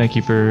Reynolds. Thank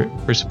you for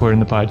supporting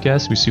the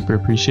podcast. We super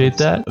appreciate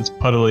that. That's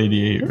Puddle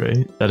 88,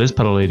 right? That is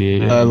Puddle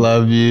 88. I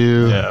love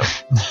you. Yeah.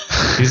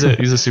 He's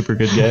a super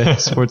good guy.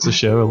 Supports the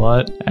show a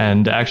lot.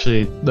 And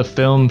actually, the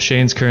film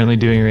Shane's currently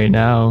doing right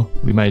now,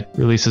 we might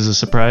release as a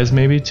surprise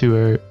maybe to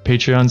our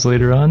Patreons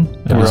later on.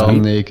 We're all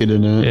naked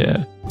in it.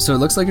 Yeah. So it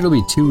looks like it'll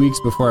be 2 weeks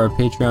before our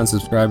Patreon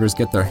subscribers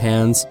get their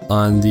hands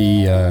on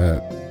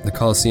the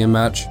Coliseum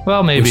match.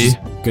 Well, maybe. Which is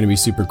gonna be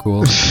super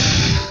cool.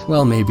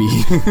 Well, maybe.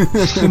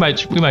 we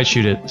might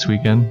shoot it this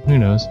weekend. Who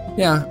knows?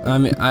 Yeah, I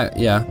mean,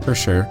 yeah, for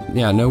sure.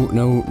 Yeah,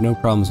 no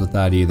problems with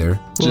that either.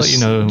 We'll let you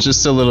know.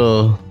 Just a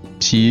little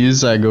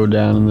tease. I go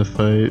down in the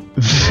fight.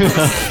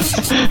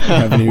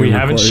 We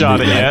haven't shot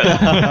it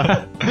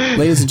yet.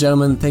 Ladies and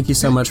gentlemen, thank you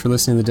so much for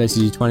listening to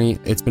Dicey D20.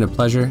 It's been a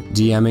pleasure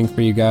DMing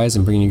for you guys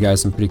and bringing you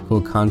guys some pretty cool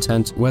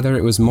content. Whether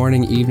it was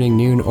morning, evening,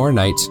 noon, or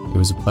night, it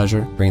was a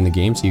pleasure bringing the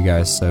game to you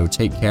guys. So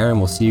take care, and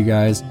we'll see you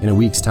guys in a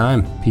week's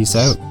time. Peace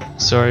out.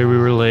 Sorry we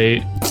were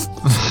late.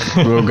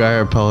 Rogue guy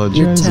You're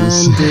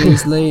apologizes. 10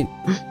 days late,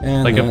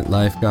 and Like that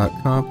life got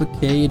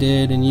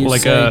complicated, and you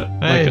like say...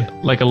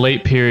 a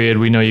late period.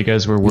 We know you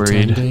guys were "You're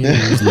worried. 10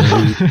 days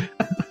late.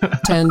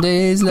 10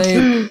 days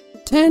late.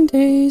 10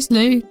 days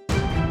late.